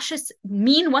power. Fascists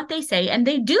mean what they say, and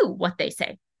they do what they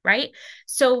say. Right.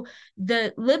 So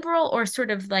the liberal, or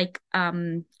sort of like,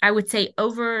 I would say,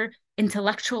 over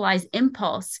intellectualized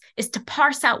impulse is to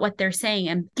parse out what they're saying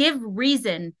and give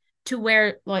reason to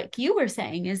where, like you were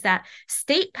saying, is that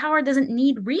state power doesn't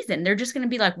need reason. They're just going to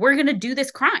be like, we're going to do this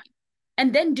crime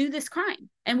and then do this crime.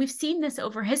 And we've seen this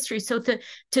over history. So to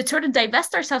sort of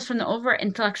divest ourselves from the over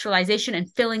intellectualization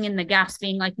and filling in the gaps,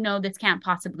 being like, no, this can't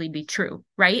possibly be true.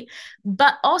 Right.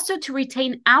 But also to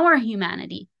retain our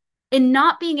humanity in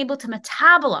not being able to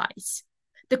metabolize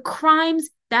the crimes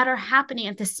that are happening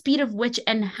at the speed of which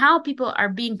and how people are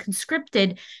being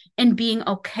conscripted and being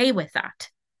okay with that.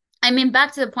 I mean,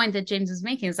 back to the point that James was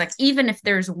making, is like, even if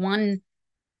there's one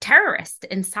terrorist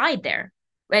inside there,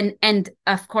 and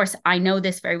of course, I know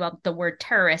this very well, the word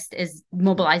terrorist is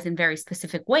mobilized in very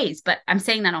specific ways, but I'm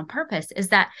saying that on purpose, is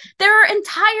that there are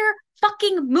entire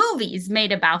fucking movies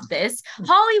made about this,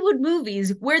 Hollywood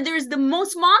movies, where there's the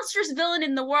most monstrous villain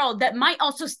in the world that might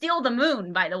also steal the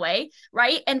moon, by the way,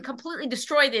 right? And completely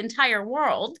destroy the entire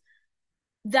world,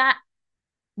 that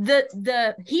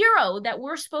the hero that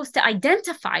we're supposed to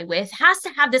identify with has to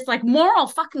have this like moral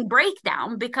fucking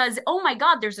breakdown because, oh my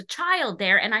God, there's a child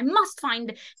there and I must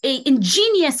find a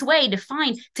ingenious way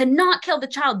to not kill the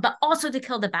child, but also to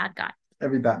kill the bad guy.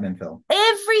 Every Batman film.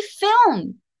 Every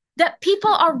film. that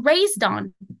people are raised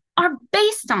on are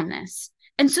based on this.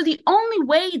 And so the only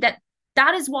way that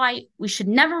is why we should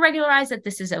never regularize that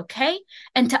this is okay,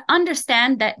 and to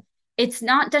understand that it's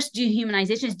not just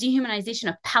dehumanization, it's dehumanization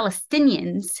of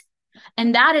Palestinians.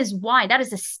 And that is why, that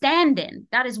is a stand-in.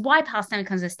 That is why Palestine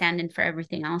becomes a stand-in for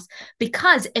everything else.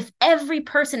 Because if every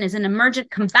person is an emergent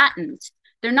combatant,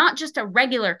 they're not just a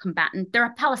regular combatant, they're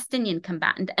a Palestinian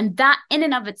combatant. And that in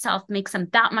and of itself makes them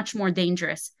that much more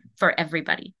dangerous for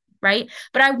everybody, right?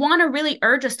 But I want to really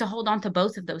urge us to hold on to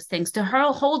both of those things, to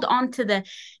hold on to the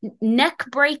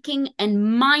neck-breaking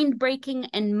and mind-breaking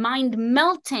and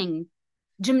mind-melting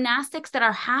gymnastics that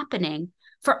are happening,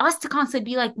 for us to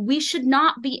constantly be like, we should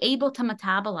not be able to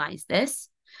metabolize this,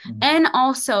 and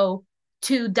also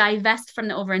to divest from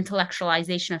the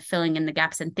over-intellectualization of filling in the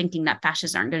gaps and thinking that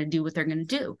fascists aren't going to do what they're going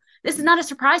to do. This is not a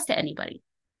surprise to anybody,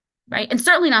 right? And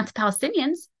certainly not to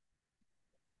Palestinians.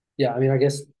 Yeah, I mean, I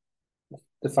guess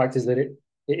the fact is that it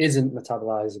isn't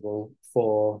metabolizable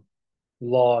for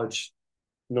large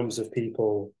numbers of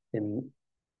people in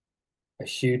a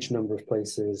huge number of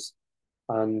places.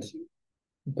 And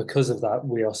because of that,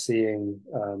 we are seeing,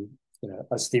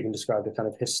 as Stephen described, a kind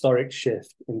of historic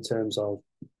shift in terms of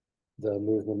the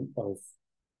movement of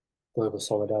global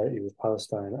solidarity with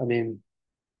Palestine. I mean,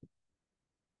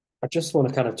 I just want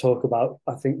to kind of talk about,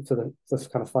 I think for the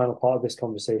kind of final part of this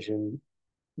conversation,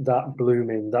 that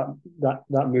blooming,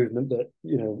 that movement that,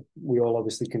 we all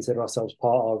obviously consider ourselves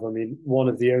part of. I mean, one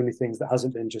of the only things that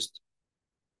hasn't been just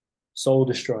soul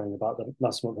destroying about the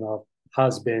last month and a half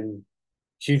has been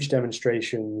huge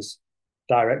demonstrations,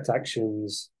 direct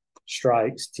actions,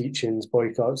 strikes, teach-ins,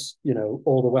 boycotts,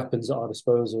 all the weapons at our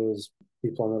disposal as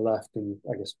people on the left and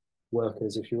I guess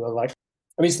workers, if you will. Like,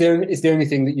 I mean, it's the only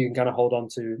thing that you can kind of hold on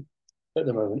to at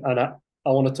the moment. And I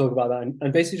want to talk about that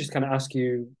and basically just kind of ask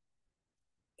you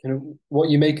what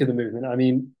you make of the movement. I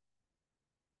mean,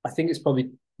 I think it's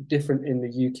probably different in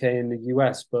the UK and the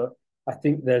US, but I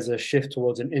think there's a shift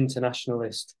towards an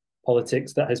internationalist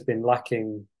politics that has been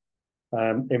lacking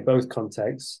in both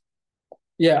contexts.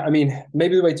 Yeah, I mean,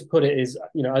 maybe the way to put it is,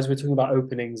 as we're talking about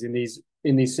openings in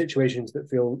these situations that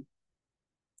feel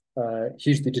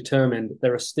hugely determined,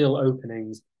 there are still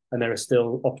openings and there are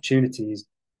still opportunities.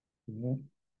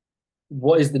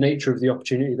 What is the nature of the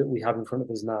opportunity that we have in front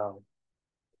of us now?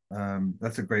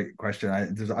 That's a great question.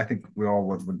 I think we all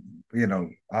would,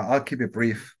 I'll keep it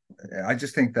brief. I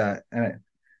just think that,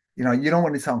 you don't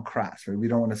want to sound crass, right? We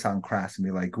don't want to sound crass and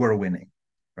be like, we're winning,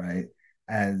 right?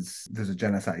 As there's a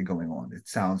genocide going on. It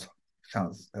sounds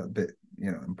a bit,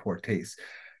 in poor taste.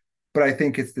 But I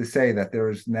think it's to say that there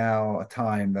is now a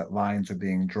time that lines are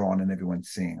being drawn and everyone's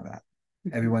seeing that.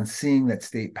 Everyone's seeing that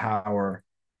state power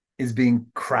is being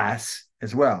crass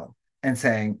as well and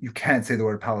saying, you can't say the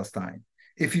word Palestine.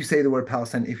 If you say the word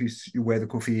Palestine, if you wear the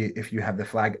kufi, if you have the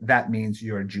flag, that means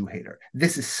you're a Jew hater.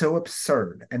 This is so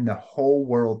absurd, and the whole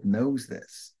world knows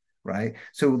this, right?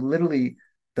 So literally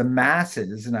the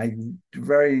masses, and I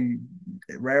very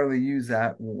rarely use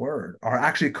that word, are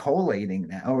actually collating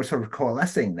now, or sort of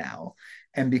coalescing now,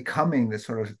 and becoming this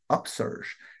sort of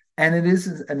upsurge. And it is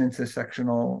an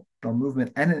intersectional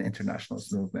movement and an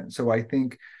internationalist movement. So I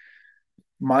think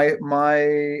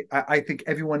I think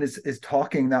everyone is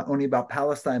talking not only about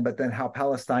Palestine, but then how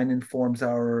Palestine informs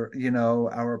our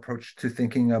approach to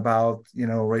thinking about,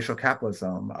 racial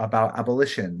capitalism, about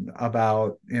abolition,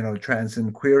 about, trans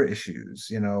and queer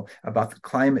issues, about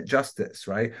climate justice,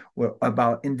 right?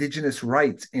 About indigenous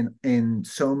rights in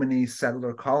so many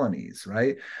settler colonies,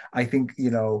 right? I think,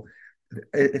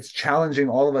 it's challenging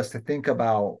all of us to think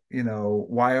about,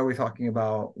 why are we talking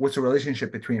about what's the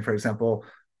relationship between, for example,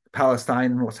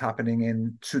 Palestine and what's happening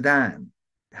in Sudan,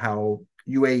 how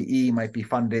UAE might be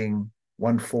funding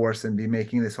one force and be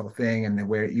making this whole thing, and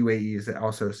where UAE is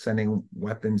also sending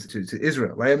weapons to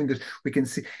Israel, right? I mean, we can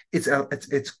see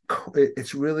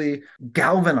it's really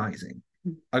galvanizing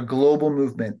a global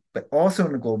movement, but also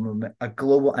in a global movement, a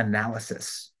global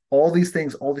analysis. All these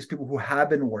things, all these people who have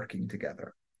been working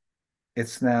together,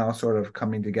 it's now sort of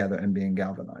coming together and being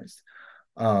galvanized.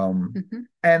 And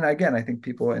again, I think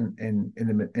people in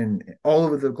all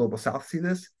over the global South see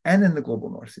this, and in the global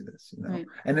North see this, Right.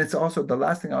 And it's also, the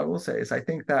last thing I will say is I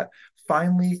think that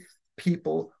finally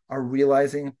people are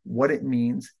realizing what it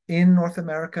means in North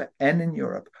America and in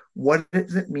Europe. What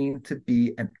does it mean to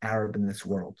be an Arab in this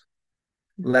world,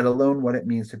 let alone what it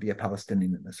means to be a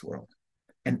Palestinian in this world?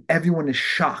 And everyone is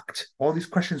shocked. All these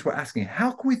questions we're asking,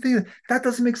 how can we think that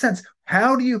doesn't make sense?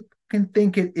 How do you can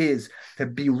think it is to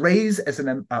be raised as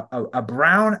a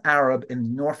brown Arab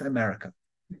in North America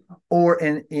or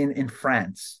in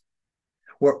France,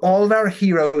 where all of our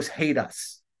heroes hate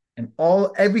us and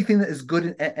everything that is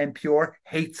good and pure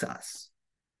hates us,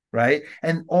 right?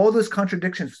 And all those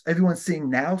contradictions everyone's seeing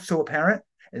now so apparent,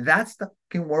 that's the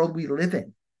fucking world we live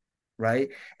in, right?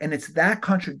 And it's that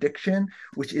contradiction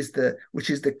which is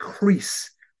the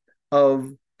crease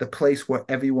of the place where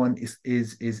everyone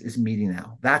is meeting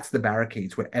now. That's the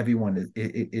barricades where everyone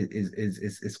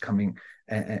is coming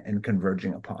and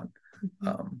converging upon.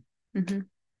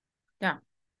 Yeah,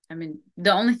 I mean,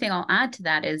 the only thing I'll add to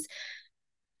that is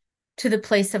to the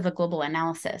place of a global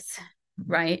analysis,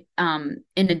 right? In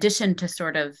addition to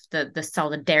sort of the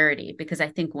solidarity, because I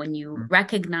think when you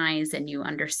recognize and you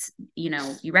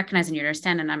recognize and you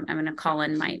understand, and I'm going to call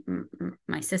in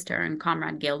my sister and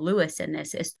comrade Gail Lewis in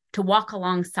this, is to walk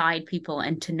alongside people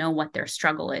and to know what their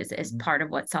struggle is part of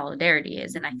what solidarity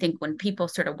is. And I think when people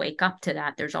sort of wake up to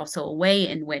that, there's also a way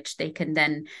in which they can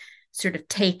then sort of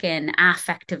take in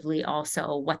affectively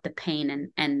also what the pain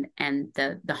and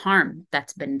the harm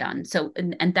that's been done. So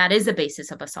and that is a basis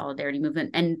of a solidarity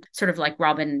movement. And sort of like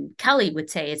Robin Kelly would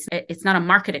say, it's not a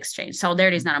market exchange.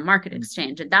 Solidarity is not a market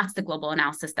exchange. And that's the global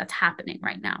analysis that's happening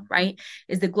right now, right?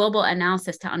 Is the global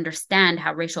analysis to understand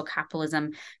how racial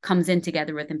capitalism comes in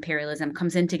together with imperialism,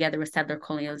 comes in together with settler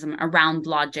colonialism around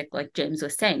logic, like James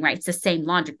was saying, right? It's the same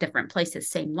logic, different places,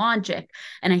 same logic.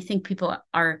 And I think people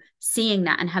are seeing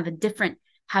that and have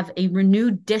a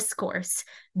renewed discourse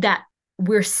that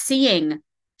we're seeing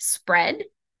spread,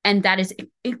 and that is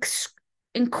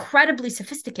incredibly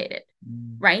sophisticated,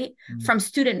 right? From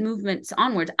student movements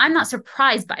onwards. I'm not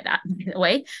surprised by that, by the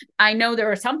way. I know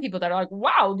there are some people that are like,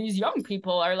 wow, these young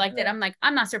people are like that. I'm like,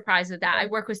 I'm not surprised with that. I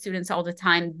work with students all the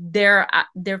time. They're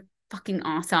fucking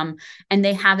awesome, and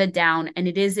they have it down, and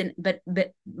it isn't, but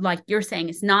like you're saying,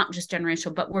 it's not just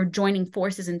generational, but we're joining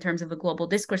forces in terms of a global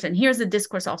discourse. And here's the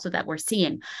discourse also that we're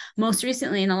seeing most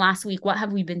recently in the last week. What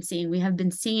have we been seeing? We have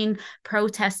been seeing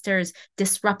protesters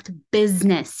disrupt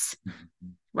business,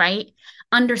 right?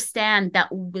 Understand that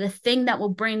the thing that will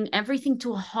bring everything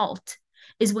to a halt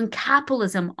is when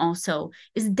capitalism also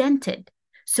is dented.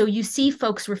 So you see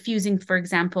folks refusing, for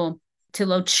example, to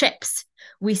load ships.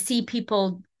 We see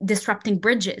people disrupting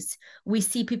bridges. We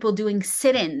see people doing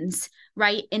sit-ins,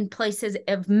 right, in places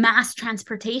of mass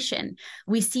transportation.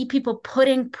 We see people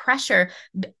putting pressure,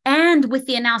 and with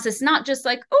the analysis, not just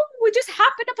like, oh, we just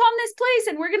happened upon this place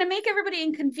and we're going to make everybody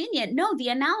inconvenient. No, the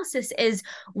analysis is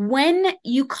when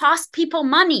you cost people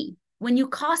money, when you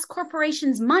cost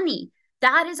corporations money,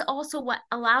 that is also what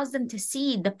allows them to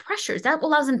see the pressures. That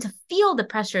allows them to feel the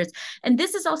pressures. And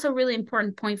this is also a really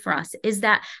important point for us, is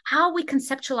that how we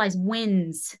conceptualize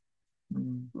wins,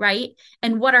 right?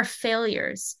 And what are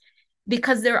failures?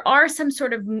 Because there are some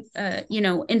sort of,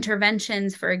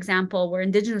 interventions, for example, where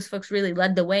Indigenous folks really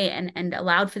led the way and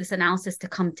allowed for this analysis to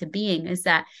come to being, is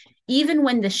that even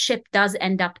when the ship does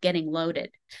end up getting loaded,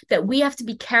 that we have to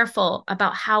be careful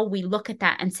about how we look at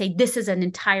that and say this is an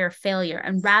entire failure,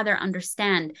 and rather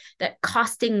understand that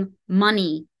costing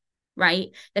money, right,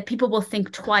 that people will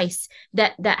think twice,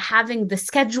 that having the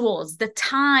schedules, the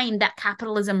time that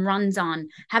capitalism runs on,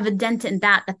 have a dent in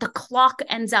that the clock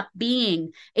ends up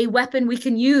being a weapon we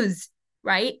can use,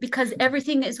 right? Because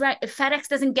everything is right. If FedEx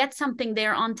doesn't get something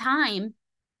there on time,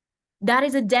 that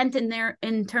is a dent in there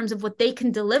in terms of what they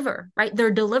can deliver, right?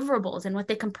 Their deliverables and what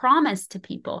they can promise to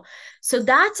people. So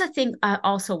that's a thing,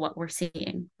 also what we're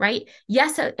seeing, right?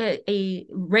 Yes, a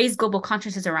raised global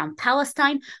consciousness around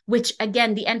Palestine, which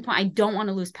again, the endpoint, I don't want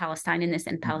to lose Palestine in this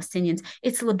and Palestinians.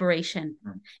 It's liberation.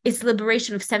 It's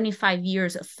liberation of 75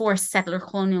 years of forced settler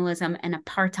colonialism and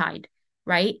apartheid,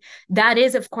 right? That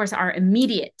is, of course, our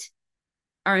immediate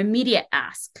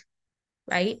ask,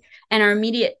 right? And our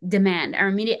immediate demand, our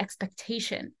immediate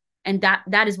expectation. And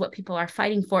that is what people are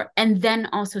fighting for. And then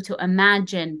also to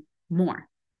imagine more,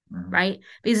 right?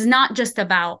 Because it's not just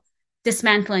about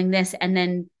dismantling this and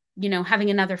then, having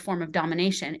another form of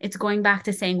domination. It's going back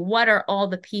to saying, what are all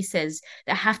the pieces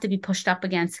that have to be pushed up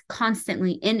against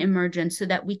constantly in emergence so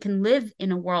that we can live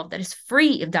in a world that is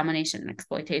free of domination and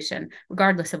exploitation,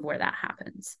 regardless of where that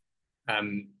happens.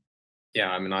 Yeah,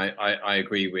 I mean, I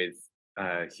agree with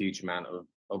a huge amount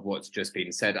of what's just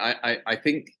been said. I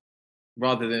think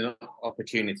rather than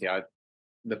opportunity, I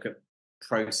look at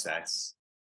process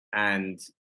and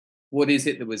what is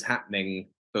it that was happening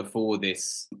before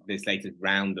this latest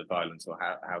round of violence, or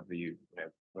however you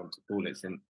want to call it,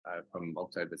 from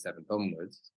October 7th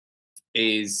onwards.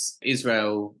 Is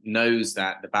Israel knows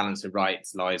that the balance of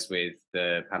rights lies with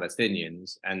the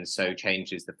Palestinians, and so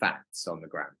changes the facts on the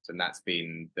ground, and that's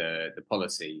been the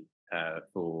policy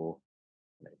for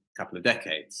a couple of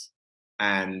decades.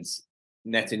 And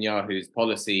Netanyahu's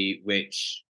policy,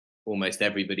 which almost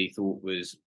everybody thought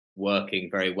was working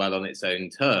very well on its own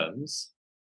terms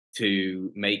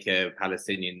to make a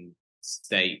Palestinian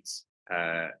state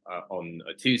on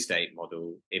a two-state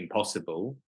model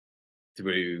impossible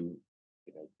through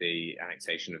the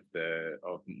annexation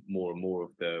of more and more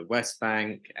of the West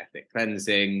Bank, ethnic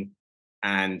cleansing,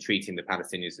 and treating the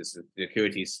Palestinians as a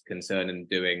security concern, and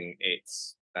doing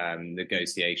its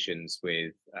negotiations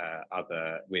with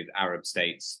Arab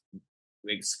states,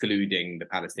 excluding the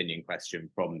Palestinian question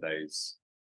from those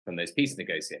peace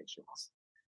negotiations.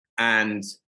 And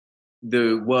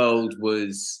the world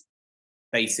was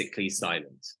basically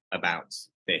silent about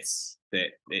this,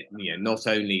 that not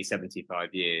only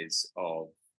 75 years of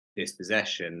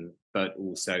dispossession, but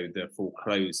also the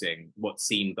foreclosing, what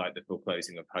seemed like the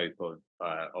foreclosing of hope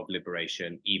of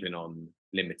liberation, even on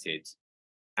limited.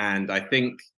 And I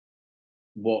think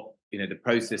what, the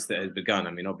process that has begun,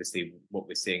 I mean, obviously what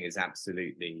we're seeing is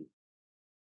absolutely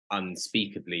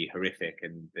unspeakably horrific,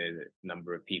 and the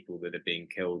number of people that are being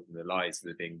killed and the lives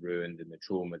that are being ruined and the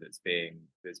trauma that's being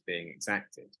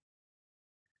exacted.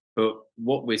 But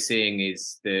what we're seeing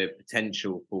is the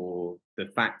potential for the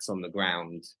facts on the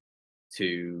ground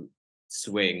to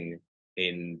swing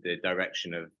in the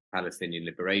direction of Palestinian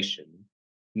liberation,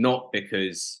 not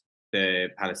because the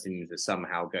Palestinians are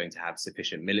somehow going to have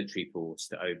sufficient military force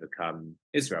to overcome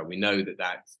Israel. We know that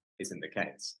that isn't the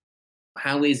case.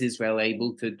 How is Israel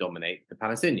able to dominate the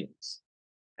Palestinians?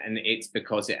 And it's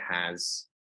because it has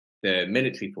the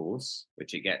military force,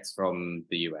 which it gets from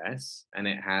the US, and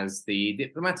it has the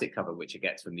diplomatic cover, which it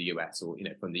gets from the US, or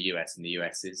from the US and the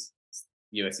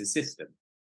US's system.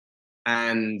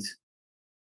 And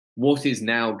what is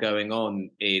now going on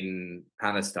in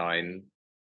Palestine,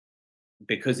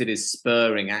 because it is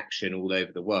spurring action all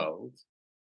over the world,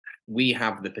 we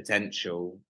have the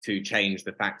potential to change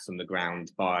the facts on the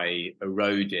ground by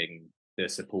eroding the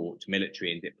support,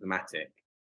 military and diplomatic,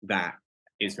 that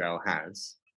Israel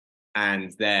has,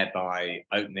 and thereby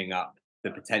opening up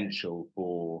the potential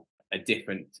for a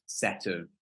different set of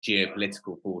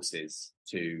geopolitical forces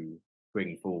to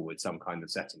bring forward some kind of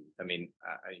settlement. I mean,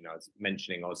 I was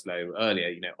mentioning Oslo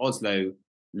earlier. Oslo,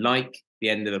 like the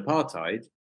end of apartheid,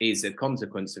 is a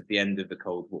consequence of the end of the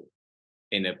Cold War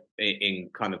in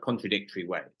kind of contradictory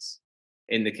ways.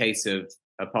 In the case of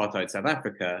apartheid South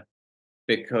Africa,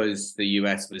 because the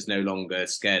US was no longer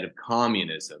scared of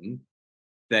communism,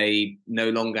 they no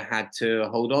longer had to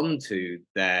hold on to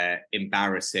their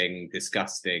embarrassing,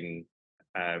 disgusting,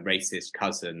 racist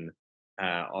cousin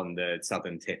on the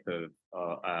southern tip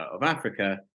of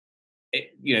Africa.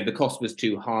 The cost was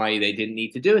too high; they didn't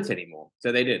need to do it anymore,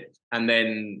 so they did. And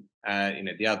then, and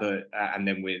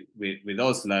then with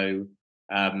Oslo,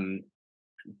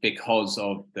 because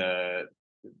of there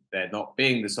not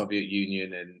being the Soviet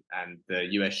Union and the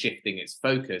US shifting its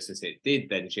focus, as it did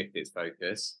then shift its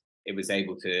focus, it was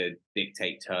able to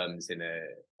dictate terms in a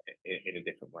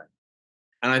different way.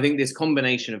 And I think this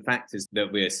combination of factors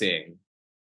that we're seeing,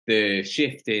 the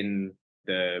shift in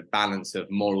the balance of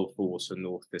moral force from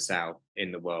north to south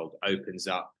in the world, opens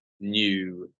up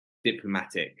new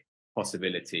diplomatic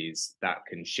possibilities that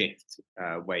can shift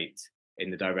weight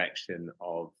in the direction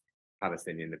of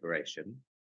Palestinian liberation.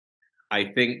 I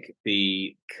think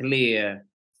the clear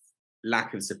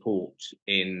lack of support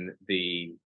in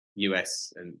the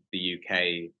US and the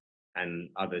UK and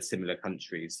other similar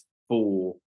countries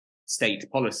for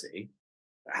state policy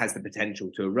has the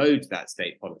potential to erode that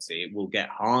state policy. It will get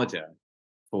harder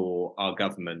for our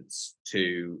governments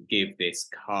to give this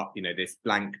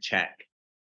blank check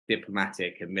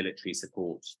diplomatic and military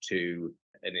support to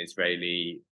an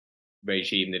Israeli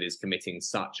regime that is committing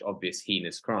such obvious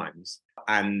heinous crimes.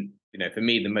 And for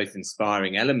me, the most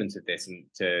inspiring element of this, and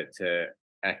to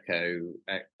echo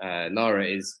Lara,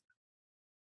 is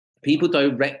people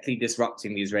directly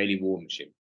disrupting the Israeli war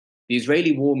machine. The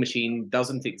Israeli war machine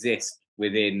doesn't exist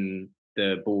within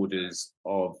the borders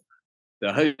of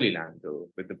the Holy Land or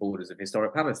with the borders of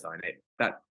historic Palestine.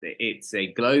 It's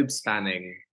a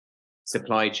globe-spanning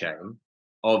supply chain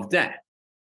of death,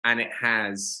 and it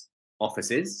has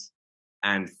offices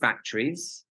and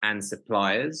factories and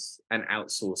suppliers and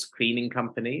outsourced cleaning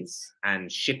companies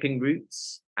and shipping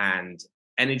routes and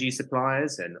energy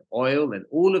suppliers and oil and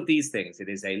all of these things. It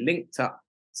is a linked up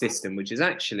system which is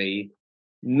actually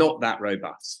not that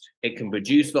robust. It can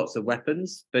produce lots of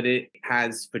weapons, but it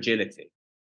has fragility.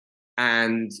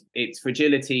 And its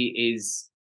fragility is,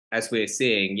 as we're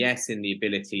seeing, yes, in the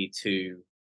ability to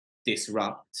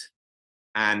disrupt.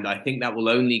 And I think that will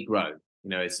only grow,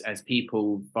 as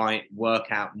people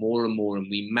work out more and more, and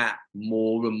we map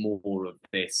more and more of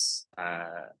this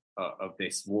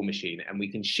war machine, and we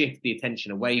can shift the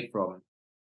attention away from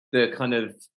the kind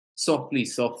of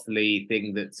softly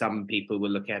thing that some people will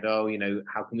look at. Oh,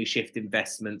 how can we shift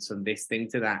investments from this thing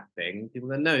to that thing? People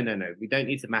go, no. We don't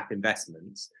need to map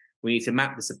investments. We need to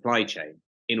map the supply chain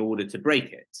in order to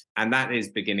break it. And that is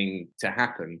beginning to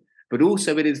happen. But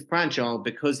also it is fragile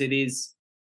because it's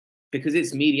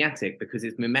mediatic, because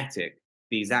it's mimetic,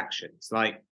 these actions.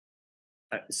 Like,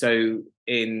 so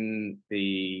in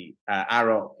the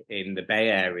AROC in the Bay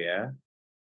Area,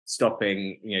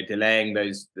 stopping, delaying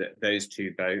those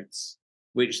two boats,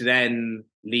 which then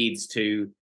leads to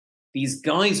these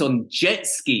guys on jet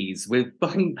skis with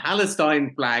fucking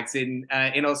Palestine flags in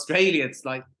Australia. It's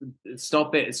like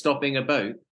stopping a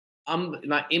boat.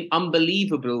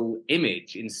 Unbelievable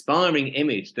image, inspiring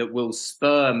image that will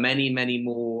spur many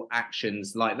more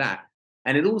actions like that.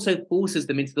 And it also forces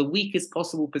them into the weakest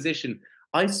possible position.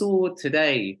 I saw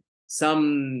today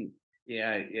some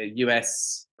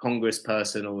US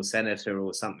congressperson or senator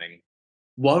or something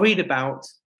worried about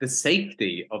the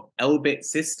safety of Elbit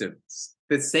systems,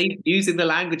 using the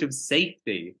language of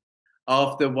safety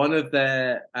after one of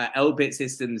their Elbit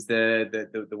systems,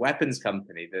 the weapons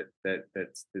company that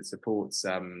supports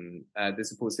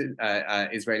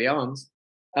Israeli arms,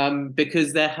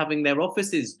 because they're having their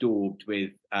offices daubed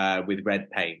with red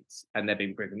paint and they're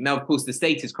being broken. Now, of course, the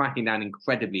state is cracking down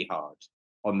incredibly hard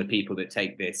on the people that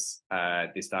take this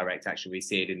direct action. We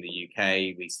see it in the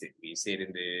UK, we see it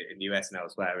in the US and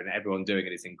elsewhere, and everyone doing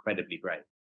it is incredibly brave.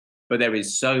 But there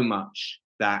is so much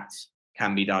that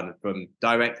can be done, from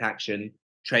direct action,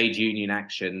 trade union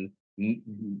action,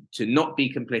 to not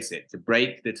be complicit, to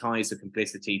break the ties of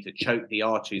complicity, to choke the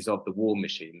arteries of the war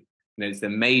machine. It's the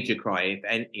major cry.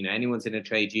 If anyone's in a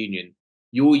trade union,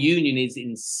 your union is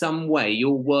in some way,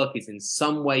 your work is in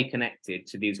some way connected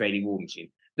to the Israeli war machine.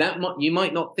 You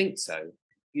might not think so.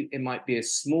 It might be a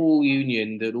small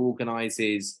union that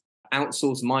organizes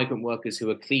outsourced migrant workers who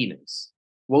are cleaners.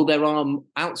 Well, there are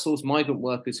outsourced migrant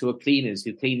workers who are cleaners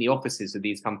who clean the offices of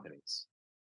these companies.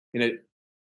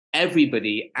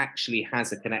 Everybody actually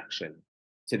has a connection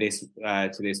to this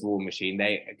war machine.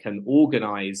 They can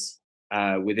organize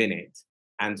within it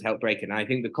and help break it. And I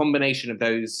think the combination of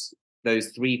those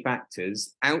three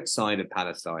factors outside of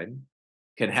Palestine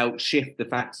can help shift the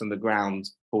facts on the ground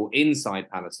for inside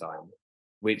Palestine,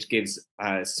 which gives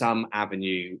some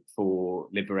avenue for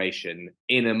liberation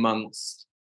in amongst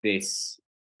this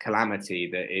calamity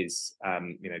that is,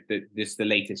 this the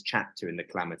latest chapter in the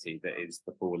calamity that is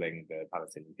befalling the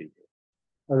Palestinian people.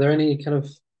 Are there any kind of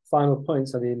final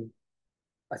points? I mean,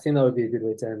 I think that would be a good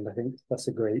way to end. I think that's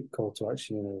a great call to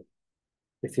action.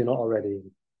 If you're not already,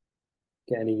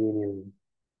 get any union,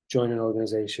 join an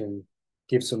organization,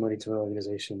 give some money to an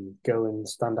organization, go and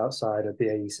stand outside a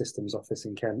BAE Systems office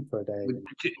in Kent for a day.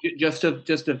 Just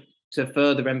to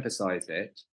further emphasize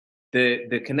it,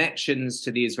 the connections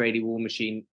to the Israeli war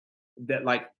machine, that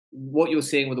like what you're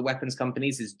seeing with the weapons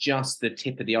companies is just the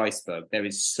tip of the iceberg. There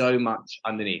is so much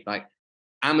underneath. Like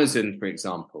Amazon, for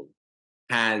example,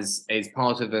 is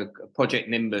part of a Project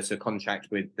Nimbus, a contract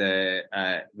with the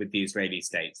Israeli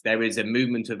state. There is a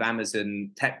movement of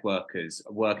Amazon tech workers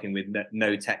working with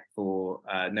No Tech for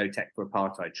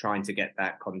Apartheid, trying to get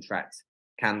that contract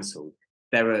cancelled.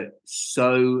 There are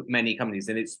so many companies,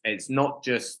 and it's not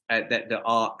just that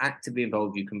are actively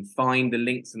involved. You can find the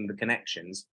links and the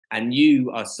connections, and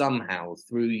you are somehow,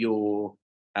 through your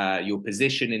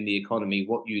position in the economy,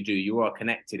 what you do, you are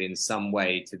connected in some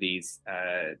way to these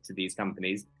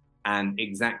companies. And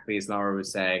exactly as Lara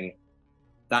was saying,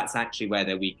 that's actually where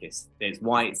they're weakest. It's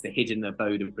why it's the hidden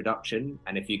abode of production.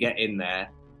 And if you get in there,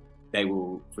 they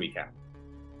will freak out.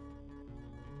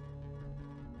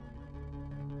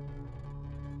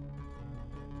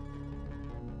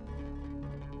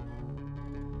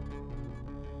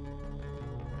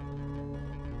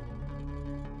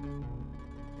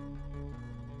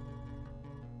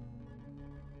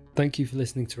 Thank you for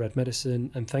listening to Red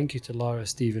Medicine, and thank you to Lara,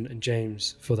 Stephen and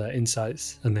James for their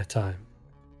insights and their time.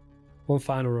 One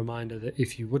final reminder that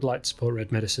if you would like to support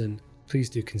Red Medicine, please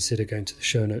do consider going to the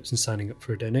show notes and signing up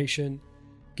for a donation,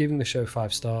 giving the show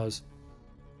 5 stars,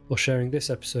 or sharing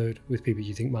this episode with people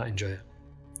you think might enjoy it.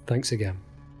 Thanks again.